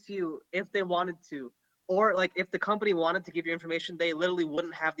not trace you if they wanted to. Or like if the company wanted to give you information, they literally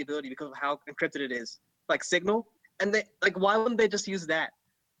wouldn't have the ability because of how encrypted it is. Like Signal. And they like why wouldn't they just use that?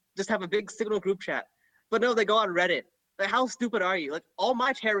 Just have a big Signal group chat. But no, they go on Reddit. Like how stupid are you? Like all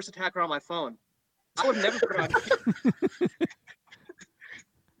my terrorist attacks are on my phone. I would never put it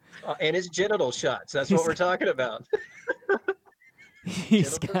on. And his genital shots. That's what we're talking about.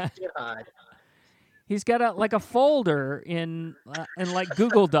 he's Genital got jihad. he's got a folder in like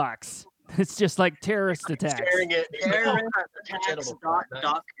Google Docs. It's just like terrorist attacks. Staring at Terrorist Genital attacks shot, nice.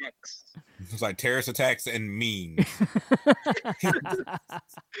 doc X. It's like terrorist attacks and memes.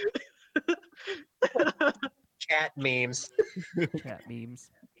 cat memes. Cat memes.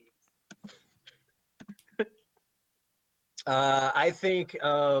 I think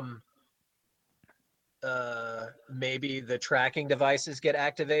maybe the tracking devices get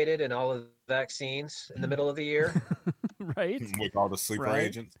activated in all of the vaccines in the middle of the year. Right? With all the sleeper Right.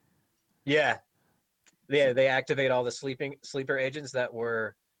 agents. Yeah, they activate all the sleeper agents that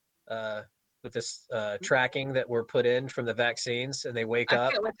were with this tracking that were put in from the vaccines, and they wake I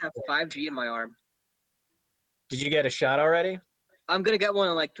up. can't wait to have 5G in my arm. Did you get a shot already? I'm gonna get one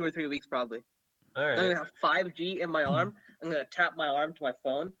in like 2 or 3 weeks probably. All I'm right. gonna have 5G in my arm. I'm gonna tap my arm to my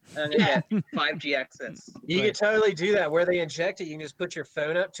phone, and I'm gonna get 5G access. You can totally do that. Where they inject it, you can just put your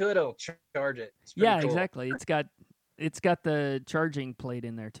phone up to it. It'll charge it. It's pretty Yeah, cool. exactly. It's got the charging plate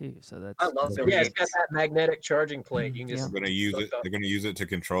in there too. So that's I love Yeah, it. Yeah, it's got that magnetic charging plate. You can just They're gonna use it. They're gonna use it to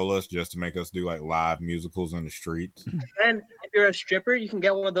control us, just to make us do like live musicals in the streets. And if you're a stripper, you can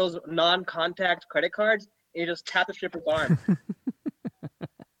get one of those non-contact credit cards, and you just tap the stripper's arm.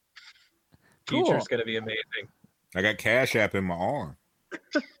 Cool. future's gonna be amazing. I got Cash App in my arm.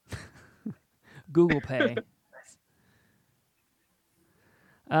 Google Pay.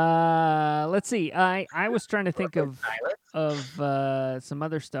 Let's see. I was trying to think of some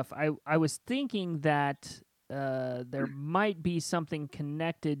other stuff. I was thinking that there might be something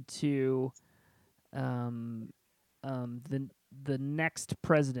connected to the next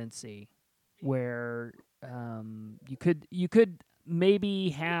presidency, where you could maybe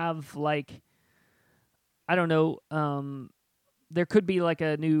have like, I don't know, there could be like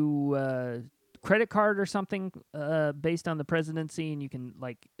a new credit card or something based on the presidency, and you can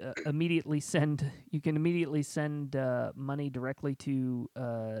like immediately send money directly to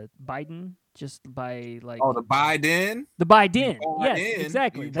Biden just by like Oh, the Biden. the Biden. Biden. Yes,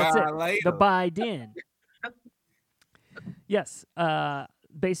 exactly. You That's buy it. later. The Biden. Yes.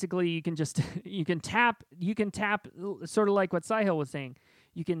 Basically, you can tap sort of like what Sahil was saying.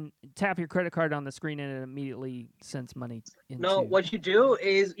 You can tap your credit card on the screen and it immediately sends money into. No, what you do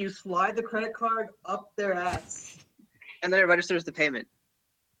is you slide the credit card up their ass, and then it registers the payment.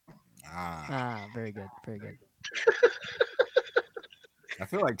 Very good, very good. I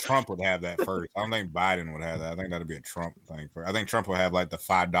feel like Trump would have that first. I don't think Biden would have that. I think that'd be a Trump thing. I think Trump would have like the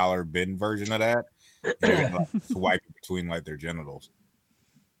 $5 bin version of that. And then, like, swipe between like their genitals.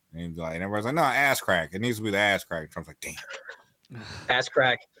 And he's like, and everybody's like, no, ass crack. It needs to be the ass crack. Trump's like, damn. Ass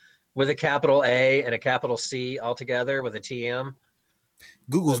crack with a capital A and a capital C all together with a TM.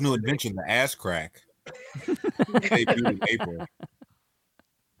 Google's new invention, the ass crack. Debuted in April.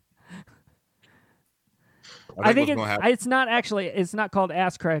 I think it's not actually. It's not called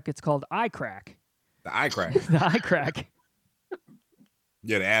ass crack. It's called eye crack. the eye crack. The eye crack.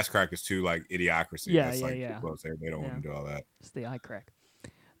 Yeah, the ass crack is too like idiocracy. Yeah, That's yeah, like yeah. too close there. They don't want to do all that. It's the eye crack.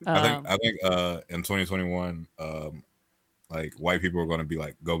 I think in 2021, like white people are going to be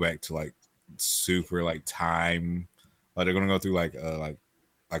like go back to like super like time, like they're going to go through like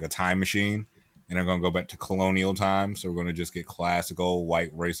a time machine, and they're going to go back to colonial times. So we're going to just get classical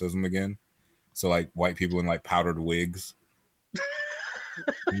white racism again. So like white people in like powdered wigs.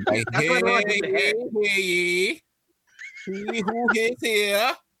 Like, That's what I like with the hair. hey, who is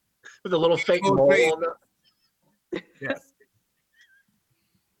here? With a little fake Oh, mole wait. on the Yes.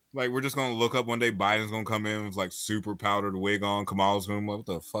 Like we're just gonna look up one day. Biden's gonna come in with like super powdered wig on. Kamala's gonna be like, what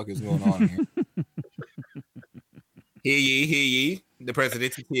the fuck is going on here? Hear ye, the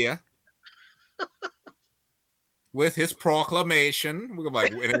president is here with his proclamation. We're gonna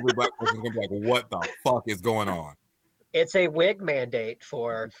be like, and every black person's gonna be like, what the fuck is going on? It's a wig mandate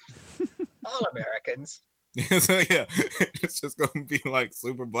for all Americans. So yeah, it's just gonna be like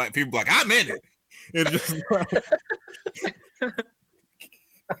super black people like, I'm in it. It's just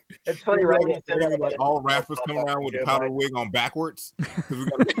It's funny, right? like all rappers come around with the powdered wig on backwards because we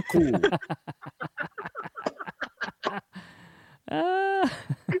gotta be cool.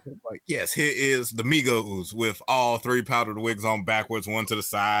 Like, yes, here is the Migos with all three powdered wigs on backwards, one to the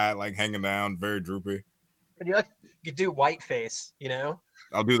side, like hanging down, very droopy. And you could do white face, you know?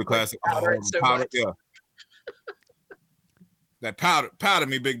 I'll do the classic Powder it so powder, much. yeah. That powder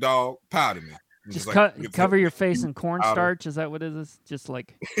me, big dog, powder me. And Just like, get cover that your face in cornstarch. Is that what it is? Just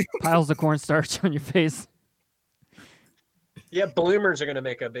like piles of cornstarch on your face. Yeah, bloomers are going to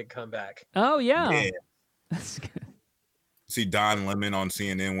make a big comeback. Oh yeah. Yeah. That's good. See Don Lemon on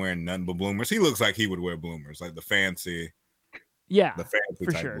CNN wearing nothing but bloomers. He looks like he would wear bloomers, like the fancy Yeah,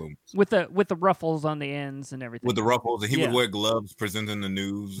 for type sure. bloomers. With the ruffles on the ends and everything. With the ruffles, and he Yeah. would wear gloves presenting the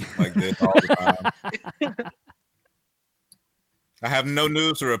news like this all the time. I have no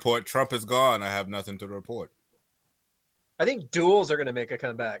news to report. Trump is gone. I have nothing to report. I think duels are going to make a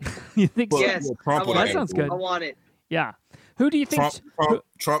comeback. You think? Well, So? Yes, Trump I would that want have it. sounds duel. good. I want it. Yeah. Who do you think?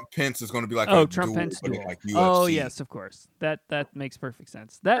 Trump Pence is going to be like Oh, a Trump duel, Pence but duel. like UFC. Oh yes, of course. That makes perfect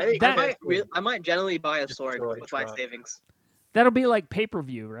sense. I That might generally buy a Just sword destroy with my Trump. savings. that'll be like pay per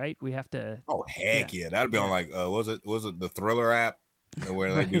view, right? We have to. Oh heck yeah, that'd be on like was it the Thriller app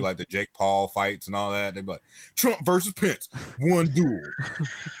where they do like the Jake Paul fights and all that. They'd be like Trump versus Pence, one duel.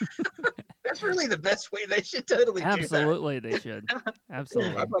 That's really the best way. They should totally do that. Absolutely, they should.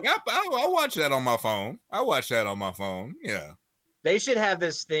 Absolutely. I'm like, I watch that on my phone. I watch that on my phone. Yeah. They should have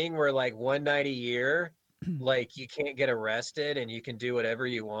this thing where like one night a year, like you can't get arrested and you can do whatever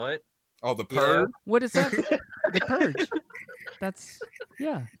you want. Oh, the Yeah. purge. What is that? The Purge.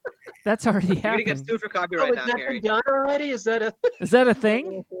 That's already You're gonna get happening. sued for Oh, copyright has now, that Gary. been done already? Is that a Is that a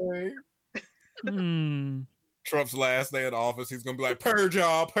thing? Hmm. Trump's last day in office, he's gonna be like, "Purge,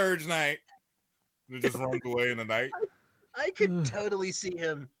 y'all, purge night," and it just runs away in the night. I could totally see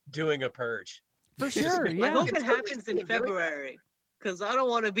him doing a purge. For sure. I Yeah. hope can it totally happens see in him doing that. February, because I don't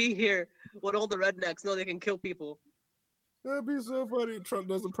want to be here when all the rednecks know they can kill people. That'd be so funny. Trump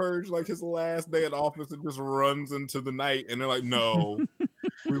does a purge like his last day in office and just runs into the night, and they're like, "No,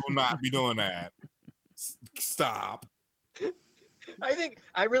 we will not be doing that. Stop."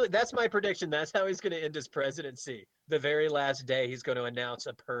 That's my prediction. That's how he's going to end his presidency. The very last day, he's going to announce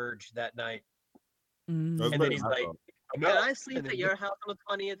a purge that night. Mm. That's And better then he's than I like, thought. I'm Can out. I sleep And then at your house on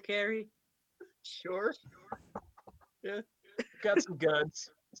the 20th, Gary? Sure. Yeah. Got some guns.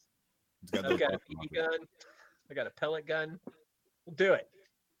 He's got I've those got a fucking BB weapons. gun. I got a pellet gun. We'll do it.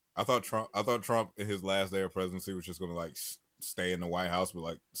 I thought Trump in his last day of presidency was just gonna like stay in the White House, but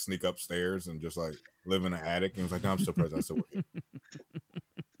like sneak upstairs and just like live in an attic. And he was like, "No, I'm still president. I still work here."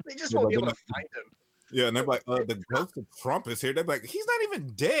 They just Yeah, won't but be able they're to find him. Yeah, and they're like, "The ghost of Trump is here." They're like, "He's not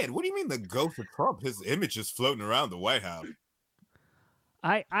even dead. What do you mean the ghost of Trump? His image is floating around the White House."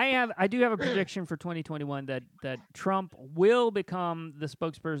 I do have a prediction for 2021 that Trump will become the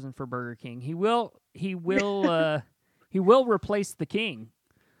spokesperson for Burger King. He will replace the king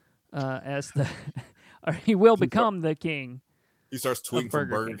as the or he will become the king. He starts tweeting from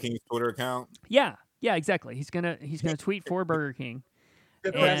Burger Burger King. King's Twitter account. Yeah, exactly. He's gonna tweet for Burger King. The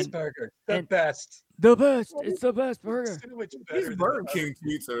And- best burger. The and- best. The best. It's the best burger. So much These better than Burger the King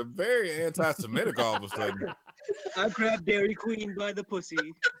tweets are very anti-Semitic all of a sudden. I grabbed Dairy Queen by the pussy.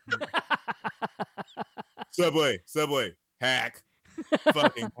 Subway, hack,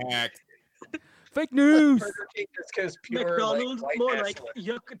 fucking hack. Fake news. Burger King just goes pure McDonald's, like, more white like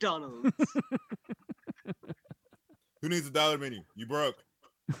nationalism. Yuck-Donald's. Who needs a dollar menu? You broke.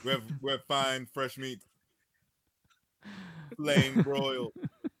 We have fine fresh meat, flame broiled.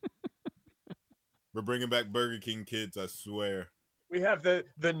 We're bringing back Burger King, kids. I swear. We have the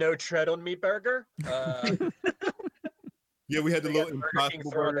no tread on me burger. Yeah, we had the We got little Burger King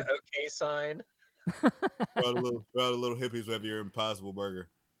Impossible throwing the Burger. OK sign. All the little hippies have your Impossible Burger.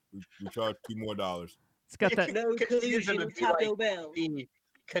 We charge $2 more. It's got that. No Could use them collusion to with be Taco like Bell. the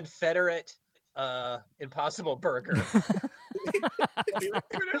Confederate Impossible Burger.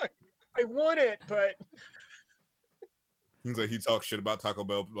 I want it, but He's like, he talks shit about Taco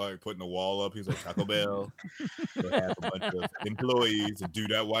Bell, like putting a wall up. He's like, Taco Bell, they have a bunch of employees that do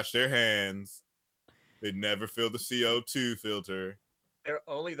not wash their hands. They never fill the CO2 filter. they're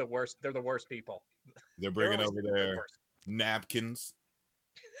only the worst. They're the worst people. They're They're bringing always over the their worst. napkins,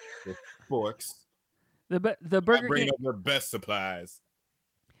 their forks. The Not Burger bringing King up their best supplies.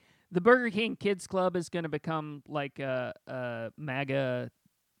 the Burger King Kids Club is going to become like a MAGA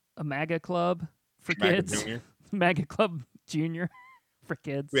club for MAGA kids. Junior. MAGA Club Junior for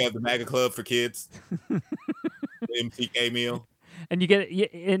kids. We have the MAGA Club for kids. The MTK meal. And you get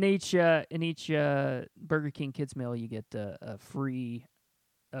in each Burger King Kids meal, you get a free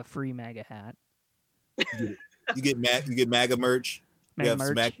MAGA hat. You get MAGA merch. MAGA you have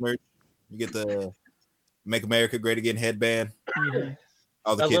merch. Smack merch. You get the Make America Great Again headband. Mhm.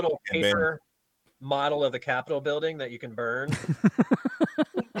 All the A kids little get headband. paper model of the Capitol building that you can burn.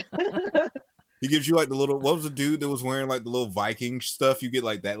 He gives you like the little. What was the dude that was wearing like the little Viking stuff? You get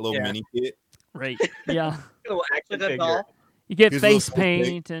like that little Yeah. mini kit. Right. Yeah. Little action Like a figure. doll. You get Here's a little face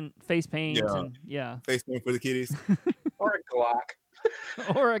face paint and Yeah. yeah. Face paint for the kiddies. Or a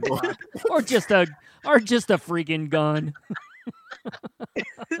Glock. Or a Glock. or just a freaking gun.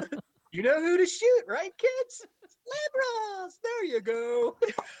 You know who to shoot, right, kids? Liberals. There you go.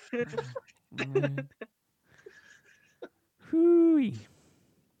 Right. Hooey.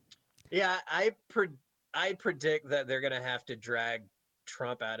 Yeah, I predict that they're gonna have to drag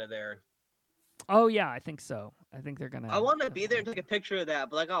Trump out of there. Oh yeah, I think so. I think they're gonna. I want to be there and take a picture of that,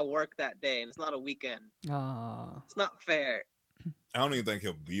 but I got work that day, and it's not a weekend. Ah. It's not fair. I don't even think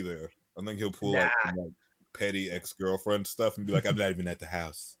he'll be there. I think he'll pull Nah. like, some, like petty ex-girlfriend stuff and be like, "I'm not even at the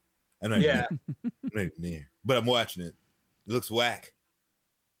house. I'm not, Yeah. even, I'm not even near, but I'm watching it. It looks whack."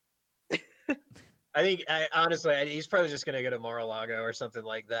 Honestly, he's probably just gonna go to Mar-a-Lago or something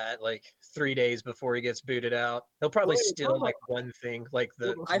like that. Like 3 days before he gets booted out, he'll probably Wait, steal hold like one thing, like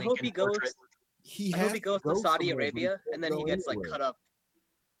the. I hope he Lincoln goes. portrait. I hope he has goes to go Saudi somewhere, but he Arabia, can't and then he go gets like anywhere. cut up.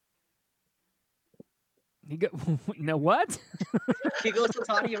 He go, no what? He goes to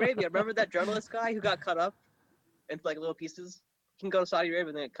Saudi Arabia. Remember that journalist guy who got cut up into like little pieces? He can go to Saudi Arabia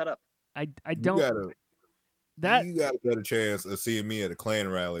and then get cut up. I You don't got a better chance of seeing me at a Klan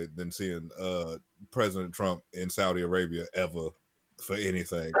rally than seeing President Trump in Saudi Arabia ever for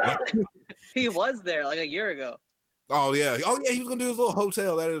anything. He was there like a year ago. Oh yeah, he was gonna do his little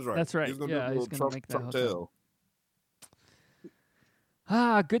hotel. That is right. That's right. He was gonna Yeah, do he's his gonna little make that Trump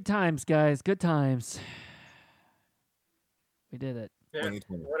hotel. Good times, guys. Good times. We did it. Yeah.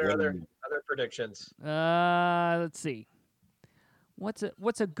 2020. What are other predictions? Let's see. What's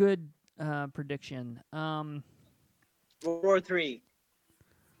a good prediction? World War III.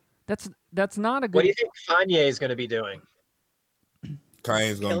 That's not a What do you good. think Kanye is going to be doing?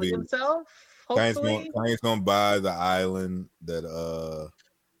 Kanye's gonna Killing be. himself? Hopefully. Kanye's gonna buy the island that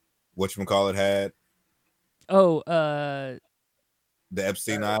whatchamacallit had, Oh, the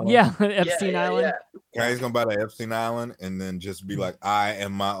Epstein Island. yeah, Epstein Island. Yeah. Kanye's gonna buy the Epstein Island and then just be like, I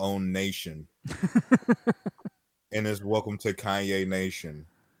am my own nation. And it's welcome to Kanye Nation.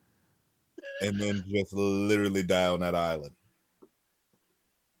 And then just literally die on that island.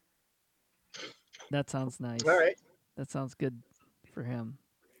 That sounds nice. All right. That sounds good for him.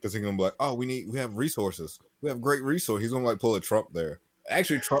 Because he's gonna be like, oh, we have resources. We have great resources. He's gonna like pull a Trump there.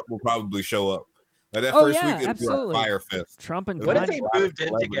 Actually, Trump will probably show up. Like that first week, it'd absolutely. be like Fire Fest. Trump and What if Kanye. they moved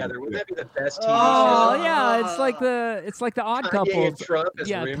in together? Wouldn't that be the best TV Oh show? yeah, it's like the Odd Kanye Couple. and Trump as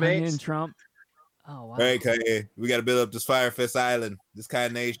Yeah, Kanye roommates. and Trump. Oh wow. Hey, Kanye, we got to build up this Fire Fest Island. This kind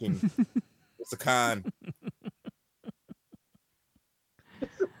of nation. It's a con.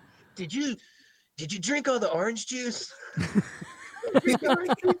 Did you drink all the orange juice? You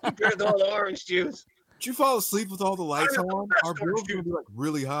drank all the orange juice. Did you fall asleep with all the lights I don't know. on? Our bill's gonna be like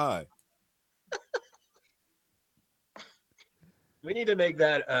really high. We need to make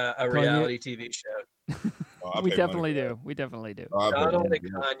that a reality TV show. Oh, I'll We pay definitely money. do. We definitely do. Oh, I'll pay Donald money.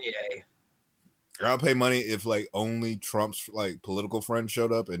 and Kanye. I'll pay money if like only Trump's like political friends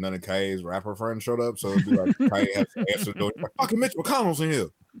showed up and none of Kanye's rapper friends showed up. So it'd be like Kanye has to answer the door. Like, fucking Mitch McConnell's in here.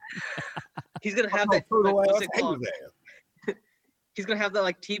 He's gonna have Oh, that. throw the Like, ass what's it hate called? his ass. He's gonna have that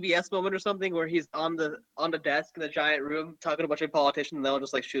like TBS moment or something where he's on the desk in the giant room talking to a bunch of politicians and they'll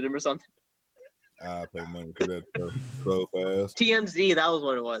just like shoot him or something. I'll pay money for that so fast. TMZ, that was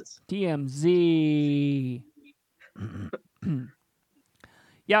what it was. TMZ.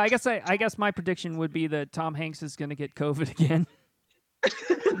 Yeah, I guess my prediction would be that Tom Hanks is going to get COVID again.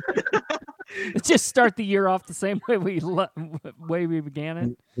 Just start the year off the same way we began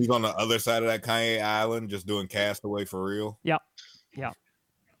it. He's on the other side of that Kanye Island, just doing Castaway for real. Yep.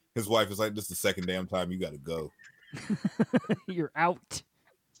 His wife is like, "This is the second damn time you got to go. You're out.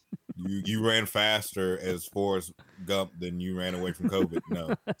 You ran faster as Forrest Gump than you ran away from COVID.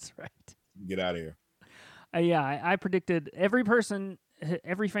 No, That's right. get out of here." Yeah, I predicted every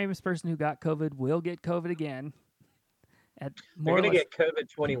famous person who got COVID will get COVID again. At They're more or gonna less, get COVID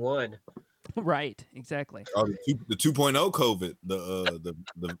 21. right, exactly. Oh, the 2.0 COVID,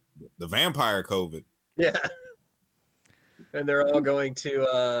 the vampire COVID. Yeah. And they're all going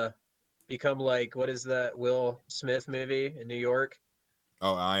to become like, what is that Will Smith movie in New York?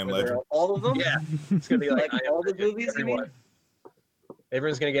 Oh, I Am Where they're Legend. All of them? Yeah. It's gonna be like, Like I Am all the Legend, movies, you mean? everyone.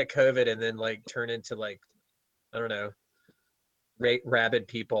 Everyone's gonna get COVID and then like turn into like, I don't know, rabid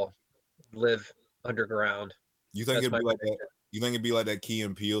people live underground. You think That's it'd be my like that? You think it'd be like that Key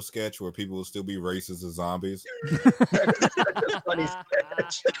and Peele sketch where people will still be racist as zombies? Funny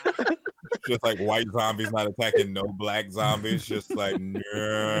sketch. Just like white zombies not attacking no black zombies. Just like, no.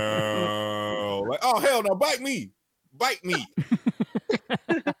 Like, oh, hell no, bite me. Bite me.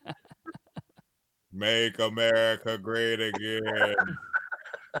 Make America great again.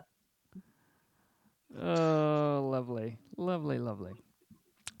 Oh, lovely.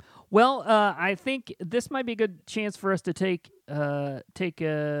 Well, I think this might be a good chance for us to take a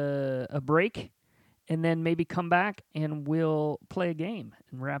break, and then maybe come back and we'll play a game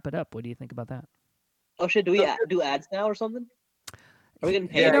and wrap it up. What do you think about that? Oh shit, do we do ads now or something? Are we getting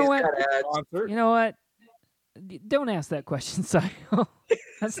paid? You know he's what? got ads. Sponsor. You know what? Don't ask that question, Sile.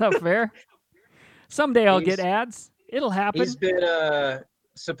 That's not fair. Someday I'll get ads. It'll happen. He's been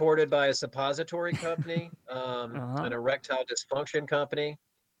supported by a suppository company, an erectile dysfunction company,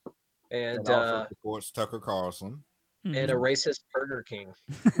 and And also supports Tucker Carlson. Mhm. a racist Burger King.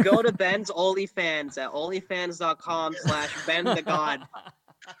 Go to Ben's OnlyFans at onlyfans.com/Ben the God.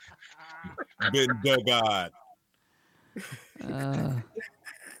 Ben the God.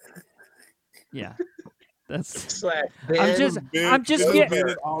 Yeah, that's. Slash I'm just Ben get- did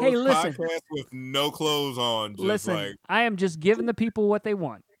it on hey, his listen. podcast with no clothes on. Just Listen, like, I am just giving the people what they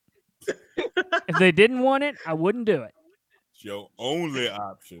want. If they didn't want it, I wouldn't do it. It's your only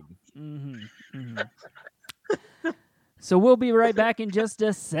option. So we'll be right back in just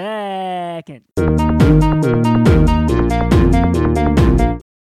a second.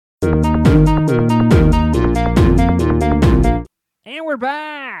 And we're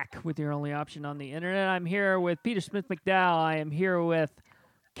back with your only option on the internet. I'm here with Peter Smith McDowell. I am here with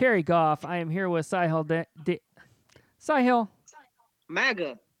Kerry Goff. I am here with Sahil. Sahil.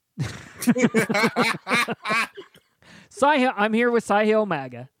 MAGA. Sahil. I'm here with Sahil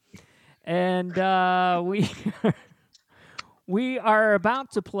MAGA, and we are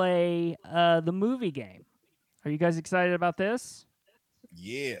about to play the movie game. Are you guys excited about this?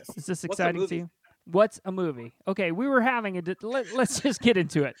 Yes. Is this What's a exciting to movie? you? What's a movie? Okay, we were having let's just get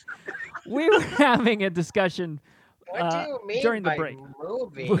into it. We were having a discussion What do you mean during the by break.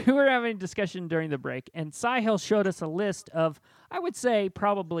 movie? We were having a discussion during the break, and Sahil showed us a list of, I would say,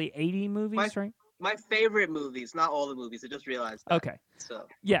 probably 80 movies, right? My favorite movies, not all the movies. I just realized that. Okay. So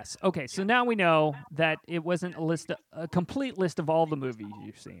Yes. Okay. So now we know that it wasn't a complete list of all the movies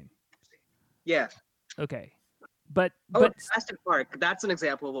you've seen. yeah. Okay. But Oh, Jurassic Park. That's an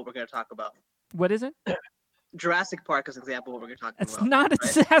example of what we're going to talk about. what is it? Jurassic Park is an example of what we're going to talk It's about. not a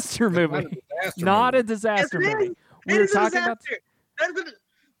right? disaster It's not a movie. disaster Not a movie. disaster Yes, it movie. is. We It were is a talking about. disaster. That's a-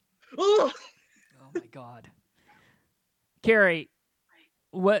 Oh, Oh my God. Carrie,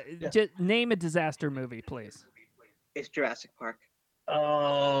 what? Yeah. Just name a disaster movie, please. it's Jurassic Park.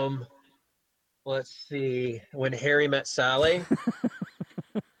 Let's see. When Harry Met Sally.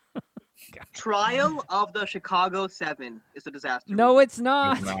 Trial of the Chicago 7 is a disaster. No, movie. it's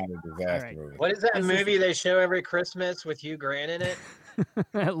not. It's not a disaster right. movie. What is that This is- movie they show every Christmas with Hugh Grant in it?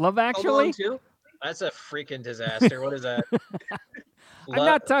 Love Home Actually. Alone 2? That's a freaking disaster. What is that? I'm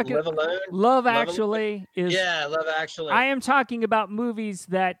not talking- Live Alone? Love Love Actually is. Yeah, Love Actually. I am talking about movies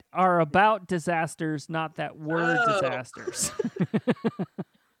that are about disasters, not that were Oh. disasters.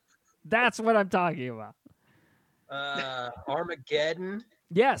 That's what I'm talking about. Armageddon.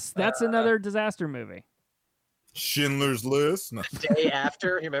 Yes, that's another disaster movie. Schindler's List. No. Day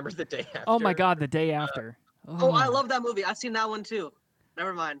After. You remember the Day After? Oh my God, The Day After. Oh, I love that movie. I've seen that one too.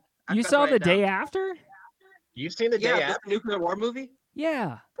 Never mind. I You forgot to saw write The it down. Day After? You've seen the Day Yeah, After the nuclear war movie.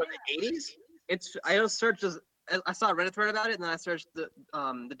 Yeah. from the 80s? It's I just searched. I saw a Reddit thread about it, and then I searched the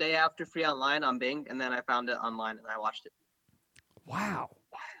Day After free online on Bing, and then I found it online and I watched it. Wow.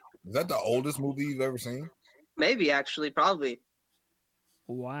 Is that the oldest movie you've ever seen? Maybe actually, probably.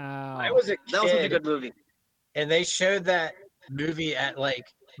 Wow. I was a That was such a kid, good movie. and they showed that movie at like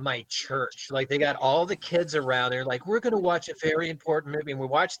my church. Like they got all the kids around. They're like, "We're gonna watch a very important movie," and we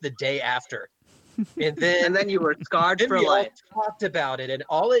watched The Day After. And then, And then you were scarred then for we all life. talked about it, and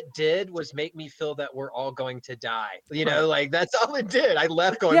all it did was make me feel that we're all going to die. You know, like that's all it did. I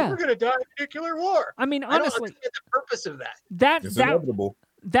left going, Yeah. "We're gonna die in nuclear war." I mean, I don't honestly, understand the purpose of that. It's that inevitable.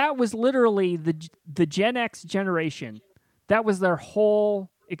 that was literally the Gen X generation. That was their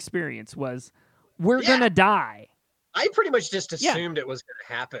whole experience was we're Yeah. gonna die. I pretty much just Yeah. assumed it was going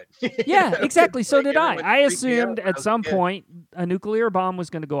to happen. Yeah, You know, exactly. So like, did I. everyone I freaked me out assumed when I at was a some kid. point a nuclear bomb was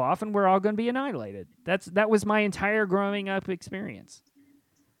going to go off and we're all going to be annihilated. That was my entire growing up experience.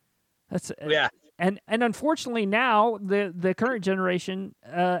 That's Yeah. and unfortunately now the current generation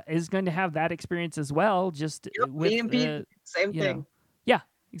is going to have that experience as well. Just Yep, with me and Pete, same you thing. know, yeah,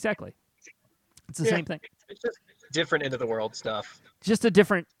 exactly. It's the Yeah. same thing. It's just different end of the world stuff. Just a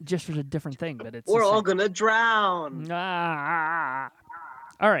different thing, but it's the We're all same. gonna drown.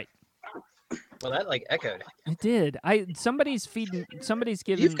 All right. Well, that like echoed. It did. Somebody's giving.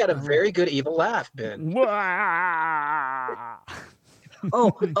 You've got a very good evil laugh, Ben.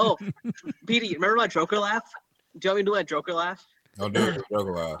 Oh, Petey, remember my Joker laugh? Do you want me to do my Joker laugh? Don't do it for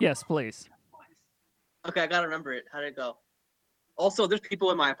Joker Laugh. Yes, please. Okay, I gotta remember it. How did it go? Also, there's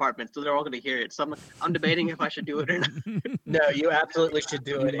people in my apartment, so they're all gonna hear it. So I'm debating if I should do it or not. No, you absolutely should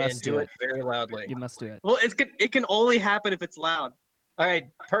do You it must and do do it. it very loudly. You must do it. Well, it can only happen if it's loud. All right,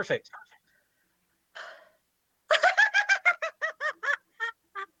 perfect.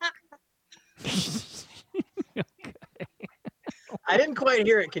 I didn't quite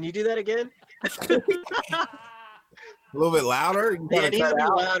hear it. Can you do that again? A little bit louder. You Yeah, gotta it needs to cut be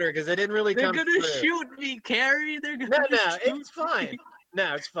out. louder because it didn't really They're come gonna through. shoot me, Carrie. They're gonna. No, shoot it's fine.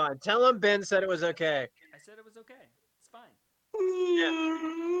 No, it's fine. Tell them Ben said it was okay. I said it was okay. It's fine.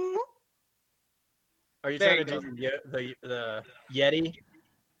 me. Are you There trying you to do the Yeti?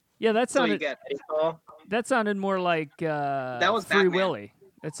 Yeah, that So you sounded get Yeti call? that sounded more like was Free Batman. Willy.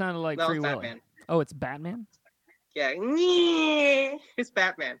 That sounded like that Free was Willy. Batman. Oh, it's Batman. Yeah, it's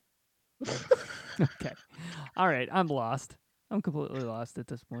Batman. Okay. All right. I'm lost. I'm completely lost at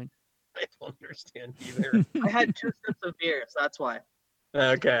this point. I don't understand either. I had 2 sips of beer, so that's why.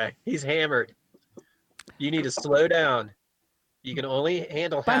 Okay, he's hammered. You need to slow down. You can only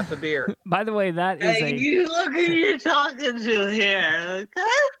handle half a beer. By the way, that is Hey, a you look who you're talking to here. Okay?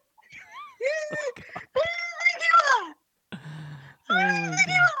 Oh, my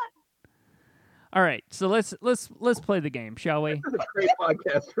God. All right, so let's play the game, shall we? This is a great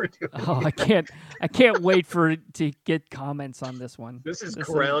podcast we're doing. Oh, I can't wait for it to get comments on this one. This is This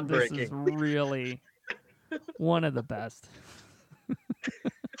groundbreaking. is really one of the best.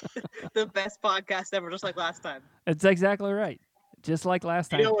 The best podcast ever, just like last time. It's exactly right. Just like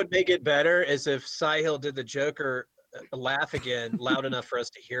last time. You know what would make it better is if Sahil did the Joker laugh again loud enough for us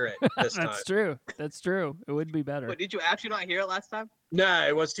to hear it this time. That's true. That's true. It would be better. But did you actually not hear it last time? No,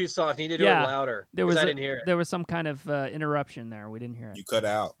 it was too soft. You need to do Yeah, it louder. There 'cause was I a- didn't hear it. There was some kind of interruption there. We didn't hear it. You cut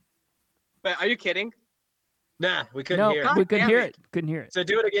out. But are you kidding? Nah, we couldn't No, hear God we it. couldn't damn hear it. it. Couldn't hear it. So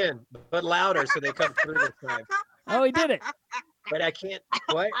do it again, but louder so they come through this time. Oh, he did it. But I can't.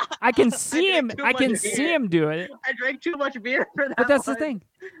 What? I can see him. drank too I can much see beer. him do it. I drank too much beer for that. But that's the one. thing.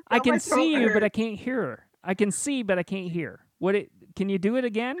 I Now can my see throat you, but I hurts. can't hear her. I can see, but I can't hear. What it? Can you do it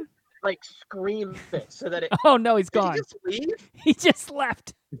again? Like scream it so that it. Oh no, he's Did gone. he just leave? He just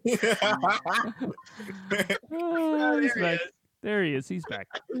left. Yeah. Oh, he's there he back. There he is. He's back.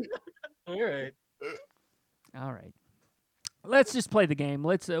 All right. All right. Let's just play the game.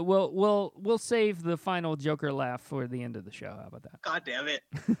 Let's we'll save the final Joker laugh for the end of the show. How about that? God damn it.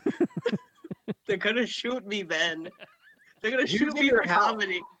 They're gonna shoot me, Ben. They're gonna Who's shoot in me your for house?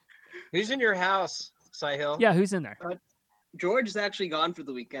 comedy. Who's in your house, Sahil? Yeah, who's in there? George is actually gone for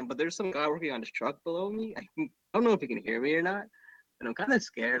the weekend, but there's some guy working on his truck below me. I don't know if he can hear me or not, and I'm kind of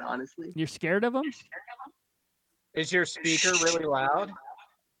scared, honestly. You're scared of him? Is your speaker really loud?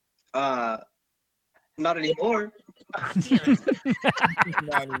 Not anymore.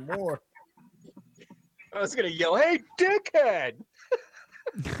 Not anymore. I was gonna yell, "Hey, dickhead!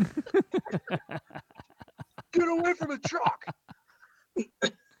 Get away from the truck!"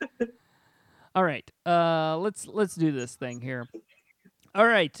 All right. Let's do this thing here. All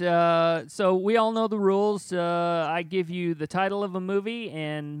right. So we all know the rules. I give you the title of a movie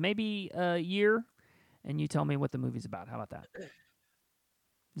and maybe a year, and you tell me what the movie's about. How about that?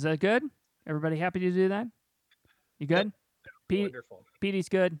 Is that good? Everybody happy to do that? You good? Pete, Wonderful. Petey's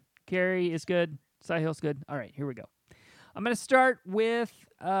good. Carrie is good. Sahil's good. All right, here we go. I'm going to start with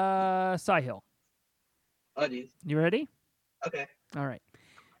Sahil. Oh, geez. You ready? Okay. All right.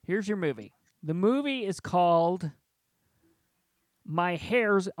 Here's your movie. The movie is called My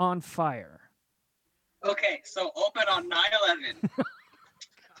Hair's on Fire. Okay, so open on 9/11.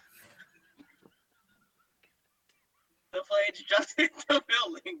 The plane just hit the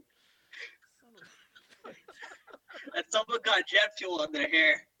building. And someone got jet fuel on their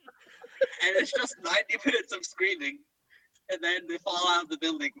hair. And it's just 90 minutes of screaming. And then they fall out of the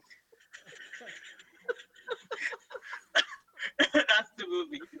building. That's the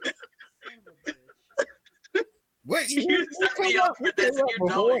movie. What? You set me up for this, you know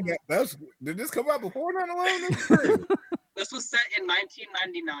before it. that? Did this come out before 9/11? That's crazy. This was set in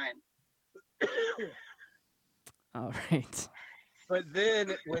 1999. All right. But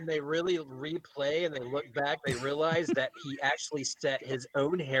then when they really replay and they look back, they realize that he actually set his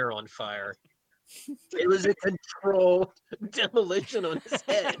own hair on fire. It was a controlled demolition on his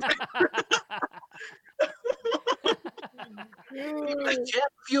head. The jet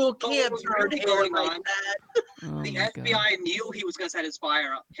fuel can't was burn really hair going like on? that. Oh The my God. FBI knew he was going to set his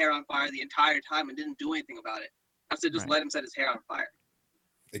hair on fire the entire time and didn't do anything about it. So just Right. let him set his hair on fire.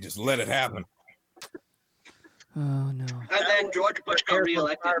 They just let it happen. Oh, no. And then George Bush got Hair from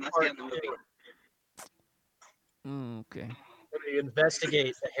reelected, fire and that's the end of the part movie. Okay. They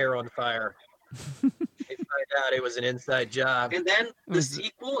investigate the hair on fire. They find out it was an inside job. And then the Was-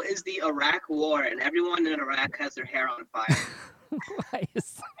 sequel is the Iraq War, and everyone in Iraq has their hair on fire. Why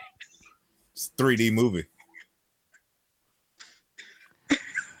is It's a 3D movie.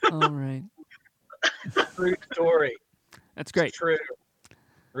 All right. True story. That's great. True.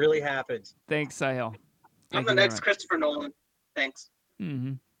 Really happened. Thanks, Sahil. I'm Thank the you very next much. Christopher Nolan. Thanks.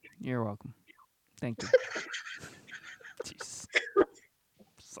 Mm-hmm. You're welcome. Thank you. Jeez.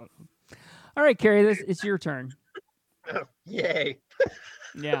 Son of a- All right, Carrie, it's your turn. Oh, yay.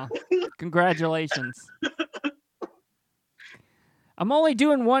 Yeah. Congratulations. I'm only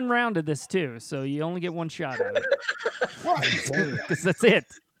doing one round of this too, so you only get one shot at it. Why? Because that's it.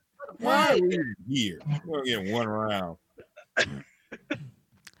 Why are we here? We're getting one round.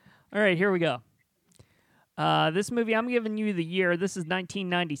 All right, here we go. This movie, I'm giving you the year. This is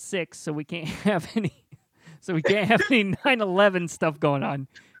 1996, so we can't have any. So we can't have any 9/11 stuff going on.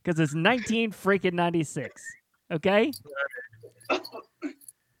 because it's 1996. Okay.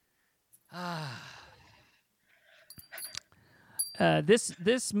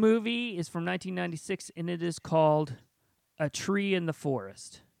 This movie is from 1996, and it is called A Tree in the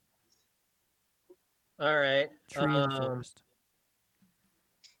Forest. All right. Tree in the Forest.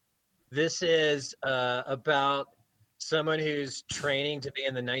 This is about someone who's training to be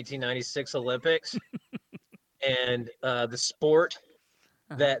in the 1996 Olympics, and the sport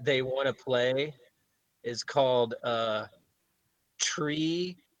that they want to play is called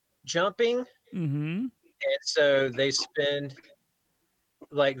tree jumping. Mm-hmm. And so they spend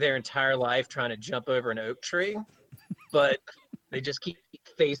like their entire life trying to jump over an oak tree, but they just keep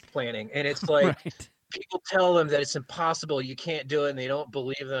face planting. And it's like people tell them that it's impossible, you can't do it, and they don't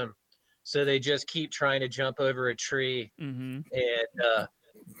believe them. So they just keep trying to jump over a tree, and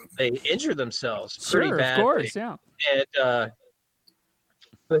they injure themselves pretty badly. Of course, yeah. And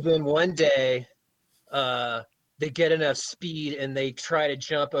but then one day, they get enough speed and they try to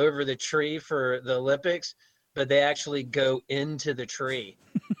jump over the tree for the Olympics, but they actually go into the tree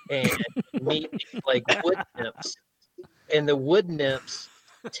and meet like wood nymphs, and the wood nymphs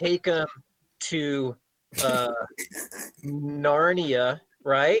take them to Narnia,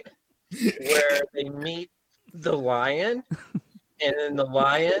 right? Where they meet the lion, and then the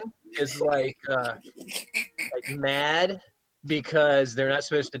lion is like mad because they're not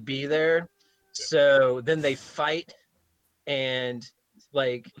supposed to be there. So then they fight, and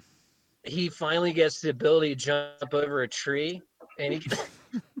like he finally gets the ability to jump over a tree, and he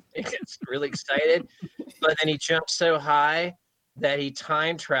gets really excited, but then he jumps so high that he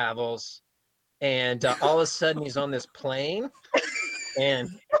time travels, and all of a sudden he's on this plane, and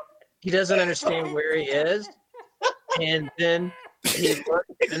he doesn't understand where he is, and then he looks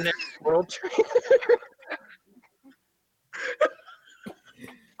in the World Trade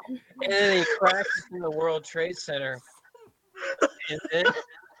and then he crashes in the World Trade Center, and then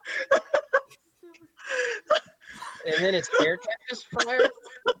his hair catches fire,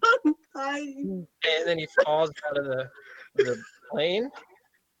 and then he falls out of the plane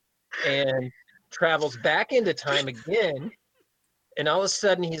and travels back into time again. And all of a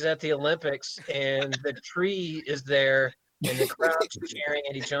sudden, he's at the Olympics, and the tree is there, and the crowd's cheering,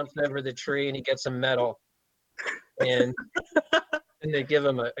 and he jumps over the tree, and he gets a medal. And they give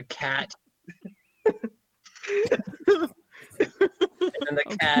him a cat. And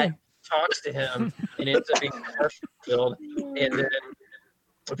the cat talks to him, and ends up being Garfield. And then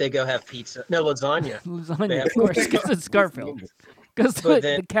they go have pizza. No, lasagna. Lasagna, of course, because it's Garfield. Because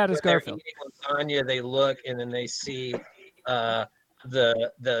the cat is Garfield. Lasagna, they look, and then they see... the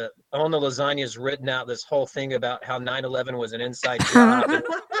on the lasagna is written out this whole thing about how 9/11 was an inside job.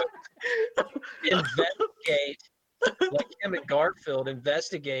 Investigate, like him and Garfield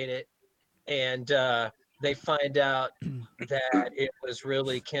investigate it, and they find out that it was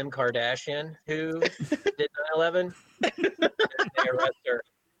really Kim Kardashian who did 9/11. And they arrest her.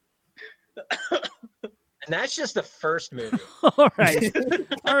 And that's just the first movie. All right.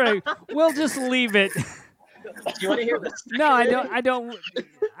 We'll just leave it. Do you want to hear this? No, I don't.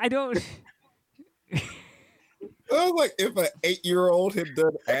 It was like if an 8-year-old had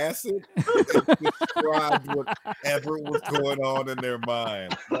done acid and described whatever was going on in their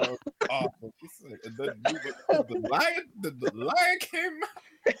mind. That was awful. The lion came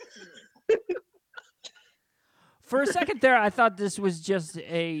out. For a second there, I thought this was just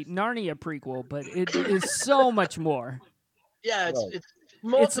a Narnia prequel, but it is so much more. Yeah, it's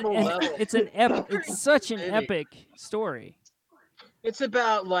multiple levels. It's such an epic story. It's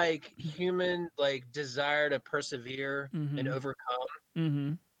about like human desire to persevere and overcome.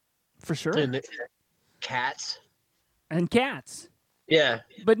 Mm-hmm. For sure. And cats. And cats. Yeah.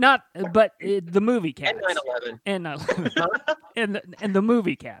 But the movie Cats. And 9/11. And and the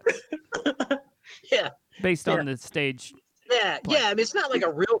movie Cats. Yeah. Based on the stage. Yeah, play. Yeah. I mean, it's not like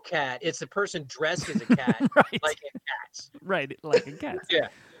a real cat. It's a person dressed as a cat, right. like in Cats. Right, like in Cats. Yeah.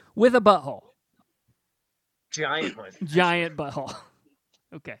 With a butthole. Giant one. Giant butthole.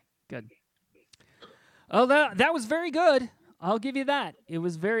 Okay, good. Oh, that was very good. I'll give you that. It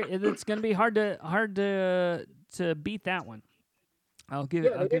was it's going to be hard to beat that one. I'll give you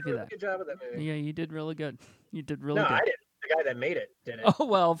that. Good job with that movie. Yeah, you did really good. You did really good. No, I didn't. The guy that made it did it. Oh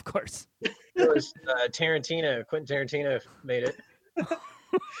well, of course. It was Tarantino. Quentin Tarantino made it.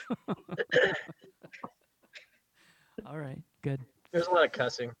 All right, good. There's a lot of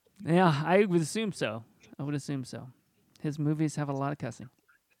cussing. Yeah, I would assume so. His movies have a lot of cussing.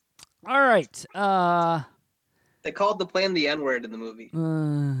 All right. They called the plane the N-word in the movie.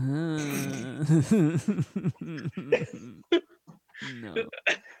 No.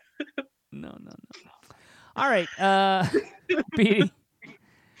 No. All right, Petey.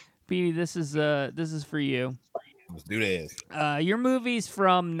 Petey, this is for you. Let's do this. Your movie's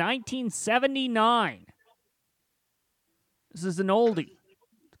from 1979. This is an oldie,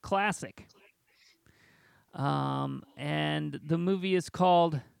 classic. And the movie is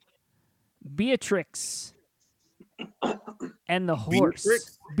called Beatrix and the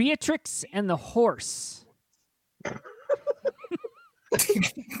Horse. Beatrix and the Horse.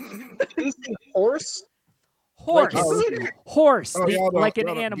 Horse? Horse. Horse. Oh, y'all don't- like an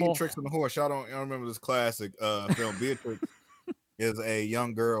y'all don't- animal. Beatrix and the Horse. Y'all remember this classic film? Beatrix is a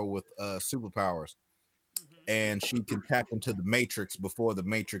young girl with superpowers, and she can tap into the Matrix before the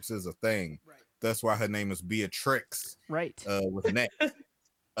Matrix is a thing. Right. That's why her name is Beatrix. Right. With an X.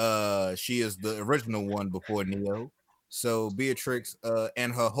 She is the original one before Neo. So Beatrix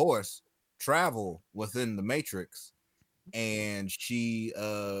and her horse travel within the Matrix, and she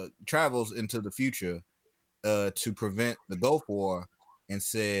travels into the future to prevent the Gulf War, and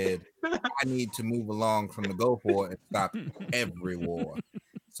said, I need to move along from the Gulf War and stop every war.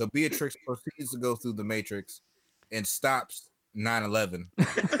 So Beatrix proceeds to go through the Matrix and stops 9/11.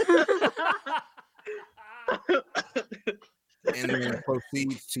 And then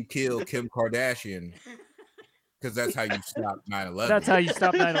proceeds to kill Kim Kardashian, because that's how you stop 9/11. That's how you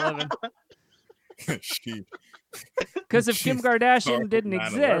stop 9/11. She, Because if Kim She Kardashian started didn't 9/11.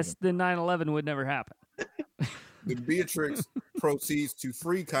 exist, then 9/11 would never happen. the Beatrix proceeds to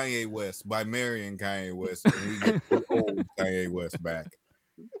free Kanye West by marrying Kanye West, and we get the old Kanye West back.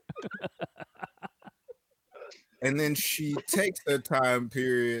 And then she takes the time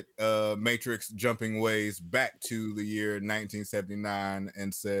period, Matrix jumping ways back to the year 1979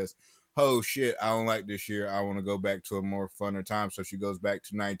 and says, oh shit, I don't like this year. I want to go back to a more funner time. So she goes back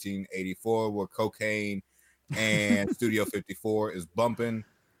to 1984 where cocaine and Studio 54 is bumping,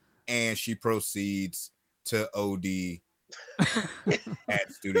 and she proceeds to OD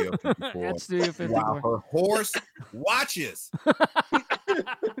at Studio 54 At Studio 54. while her horse watches.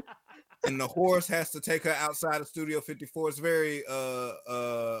 And the horse has to take her outside of Studio 54. It's very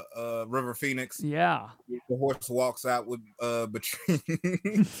River Phoenix. Yeah. The horse walks out with Beatrice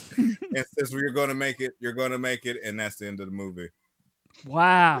and says, well, you're gonna make it, and that's the end of the movie.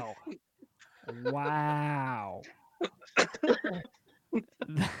 Wow. Wow.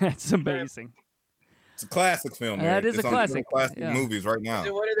 That's amazing. It's a classic film. That is it's a on classic, classic yeah. movies right now. Is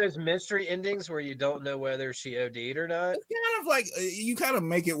it one of those mystery endings where you don't know whether she OD'd or not? It's kind of like you kind of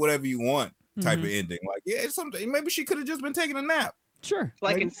make it whatever you want type Mhm. of ending. Like, yeah, it's something. Maybe she could have just been taking a nap. Sure.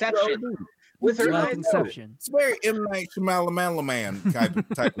 Like Maybe Inception. With her Like eyes Inception. It's very M. Night Shyamalan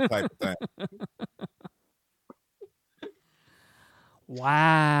type of thing.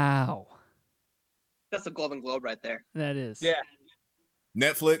 Wow. That's a Golden Globe right there. That is. Yeah.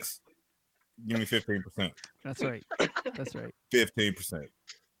 Netflix, give me 15%. That's right. That's right. 15%.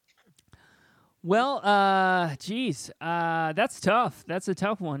 Well, geez, that's tough. That's a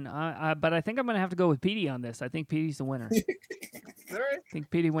tough one. But I think I'm gonna have to go with Petey on this. I think Petey's the winner. I All right. think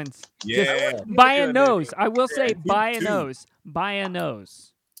Petey wins. Yeah. Just by do a a nose. movie. I will say Me by a too. nose. By a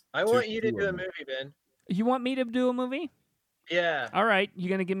nose. I want you to Two do a of them. movie, Ben. You want me to do a movie? Yeah. All right. You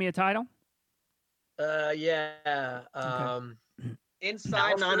gonna give me a title? Yeah.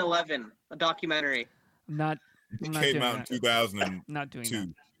 Inside 9/11, a documentary. I'm not. It I'm not came doing out in that. 2002. Not doing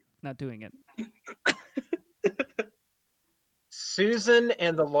that. Not doing it. Susan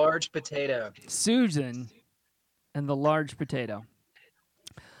and the Large Potato. Susan and the Large Potato.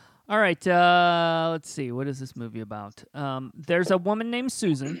 All right, let's see. What is this movie about? There's a woman named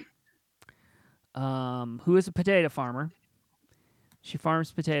Susan who is a potato farmer. She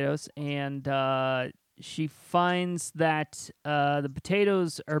farms potatoes, and she finds that the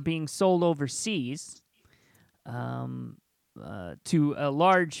potatoes are being sold overseas to a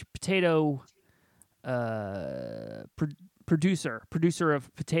large potato producer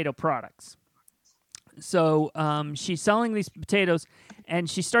of potato products. So she's selling these potatoes, and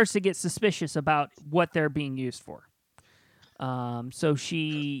she starts to get suspicious about what they're being used for. So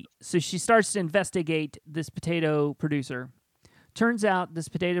she starts to investigate this potato producer. Turns out this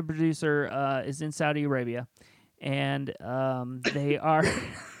potato producer is in Saudi Arabia, and they are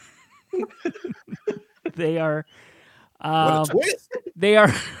What a twist! they are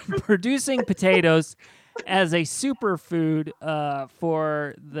producing potatoes as a superfood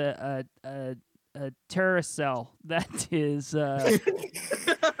for the terrorist cell that is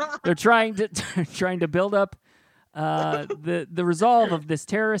they're trying to build up the resolve of this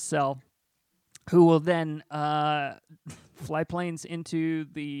terrorist cell, who will then fly planes into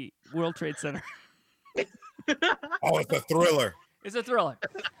the World Trade Center. Oh, it's a thriller. It's a thriller.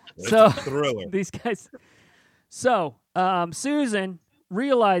 It's So a thriller. these guys. So Susan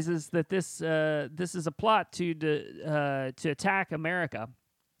realizes that this is a plot to attack America,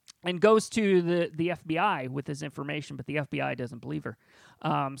 and goes to the FBI with this information, but the FBI doesn't believe her.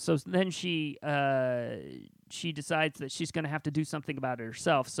 So then she decides that she's going to have to do something about it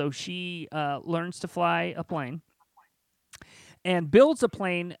herself. So she learns to fly a plane and builds a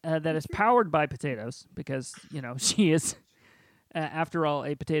plane that is powered by potatoes, because she is, after all,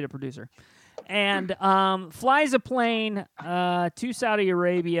 a potato producer. And flies a plane to Saudi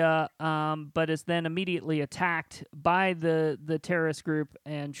Arabia, but is then immediately attacked by the terrorist group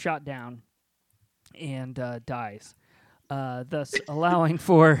and shot down, and dies, thus allowing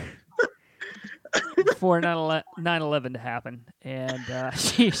for 9/11 to happen. And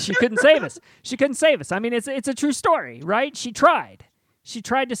she couldn't save us. She couldn't save us. I mean, it's a true story, right? She tried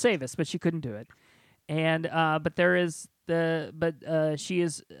to save us, but she couldn't do it. And she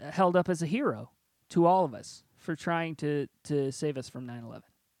is held up as a hero to all of us for trying to save us from 9/11.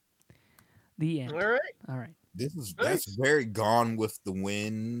 The end. All right. That's very Gone with the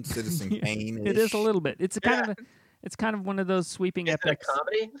Wind, Citizen Kane. It is a little bit. It's kind of one of those sweeping Is it a epics.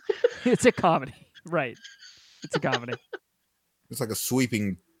 comedy? It's a comedy, right? It's a comedy. It's like a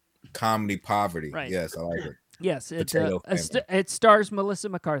sweeping comedy poverty. Right. Yes, I like it. Yes, Potato family. it stars Melissa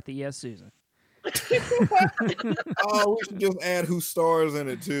McCarthy. Yes, Susan. Oh, we should just add who stars in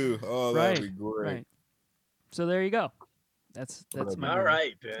it too. Oh, that'd be great. Right. So there you go. That's my All movie.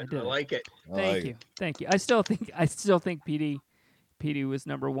 right, I Ben. did I it. like it. Thank you. I still think PD was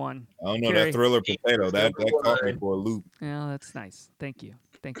number one. I don't know Carrie. that thriller potato. That Number caught me one. for a loop. Yeah, that's nice. Thank you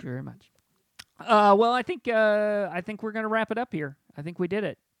very much. Well, I think we're gonna wrap it up here. I think we did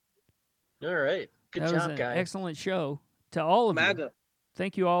it. All right. Good That was job, an guys. excellent show to all of you. MAGA.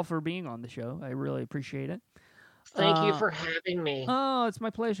 Thank you all for being on the show. I really appreciate it. Thank you for having me. Oh, it's my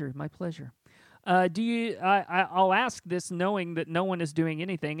pleasure. My pleasure. Do you? I'll ask this knowing that no one is doing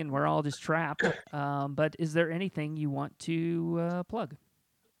anything and we're all just trapped. But is there anything you want to plug?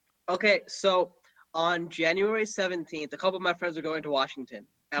 Okay, so on January 17th, a couple of my friends are going to Washington,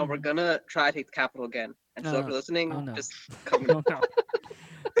 and we're gonna try to take the Capitol again. And so if you're listening, oh, no. just come.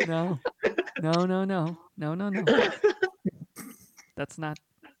 No. No. That's not.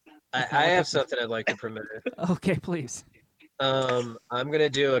 I have something I'd like to promote. Okay, please. I'm gonna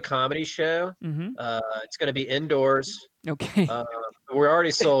do a comedy show. Mm-hmm. It's gonna be indoors. Okay. We're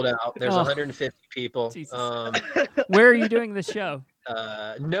already sold out. There's Oh. 150 people. Jesus. Where are you doing the show?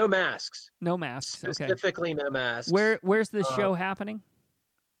 No masks. No masks. Okay. Specifically, no masks. Where's the show happening?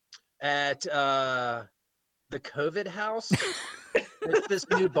 At the COVID House. It's this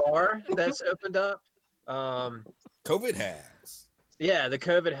new bar that's opened up. COVID has. Yeah, the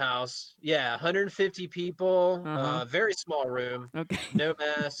COVID House. Yeah, 150 people. Uh-huh. Very small room. Okay. No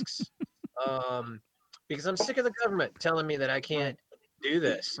masks. Because I'm sick of the government telling me that I can't do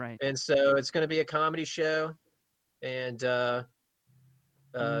this. Right. And so it's going to be a comedy show, and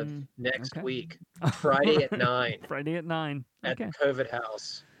next okay. week, Friday at 9 Friday at 9. at Okay. the COVID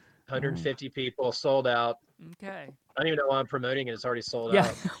House. 150 people, sold out. Okay. I don't even know why I'm promoting it. It's already sold Yeah.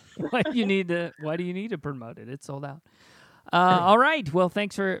 out. Why do you need to promote it? It's sold out. All right. Well,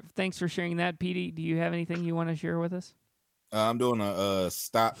 thanks for sharing that, Petey. Do you have anything you want to share with us? I'm doing a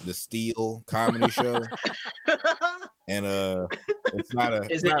Stop the Steal comedy show, and it's not a.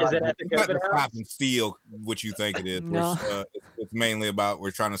 Is it's not it at the it's not COVID Stop House? and Steal what you think it is. No. It's mainly about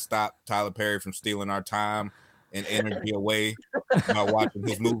we're trying to stop Tyler Perry from stealing our time and energy away by watching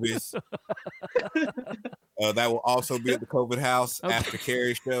his movies. That will also be at the COVID House after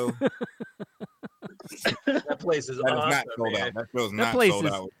Carrie's show. That place is That is awesome, not sold man. out. That show's not place sold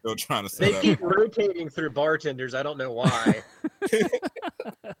is- out. We're still trying to They set keep up. rotating through bartenders. I don't know why.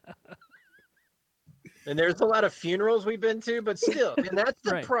 And there's a lot of funerals we've been to, but still, man, that's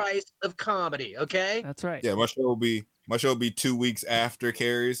the Right. price of comedy. Okay. That's right. Yeah, my show will be 2 weeks after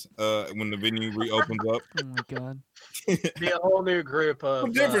Carrie's, when the venue reopens up. Oh my God. Be a whole new group For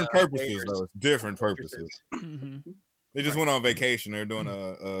of different purposes, waiters. though. It's different purposes. hmm They just went on vacation. They're doing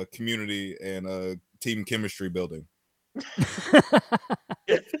a community and a team chemistry building.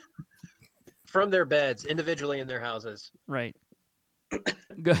 From their beds, individually in their houses, Right.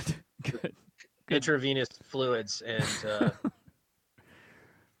 Good. Good. intravenous fluids, and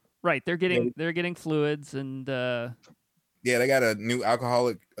Right. They're getting fluids and Yeah, they got a new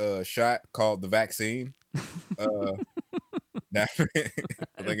alcoholic shot called the vaccine. Now,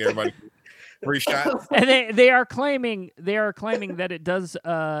 I think everybody free shots. and they are claiming that it does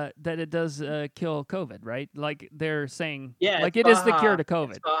kill COVID, right? Like they're saying yeah, like it's it is the Baja. cure to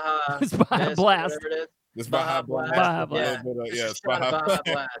COVID. Baja, It's Baja Mist, Blast. whatever it is. This Baja Baja Blast. Baja Blast. Blast. Yeah, Just yeah, a it's shot of Baja Baja Blast.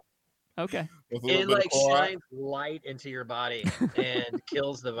 Blast. Okay. With a It little bit like of Clorox. shines light into your body and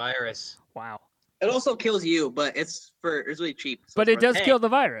kills the virus. Wow. It also kills you, but it's really cheap. So But it's it does Hey, kill the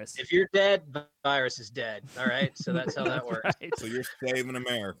virus. If you're dead, the virus is dead. All right, so that's how that That's works. right. So you're saving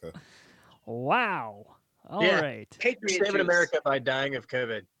America. Wow. All Yeah. right. Patriot You're saving juice. America by dying of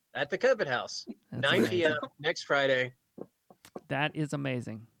COVID at the COVID House, That's 9 amazing. p.m. next Friday. That is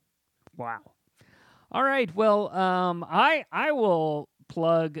amazing. Wow. All right. Well, I will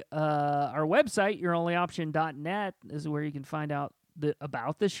plug our website, youronlyoption.net. This is where you can find out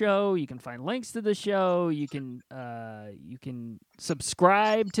about the show. You can find links to the show. You can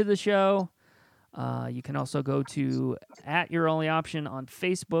subscribe to the show. You can also go to @YourOnlyOption on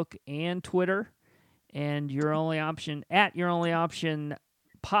Facebook and Twitter, and Your Only Option @YourOnlyOption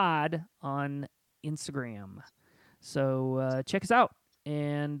Pod on Instagram. So check us out.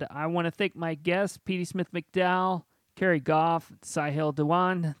 And I want to thank my guests, Petey Smith McDowell, Kerry Goff, Sahil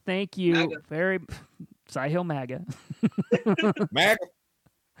Dewan. Thank you MAGA. Sahil MAGA. Mac.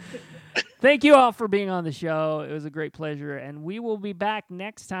 Thank you all for being on the show. It was a great pleasure. And we will be back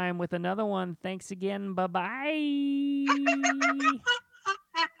next time with another one. Thanks again. Bye-bye.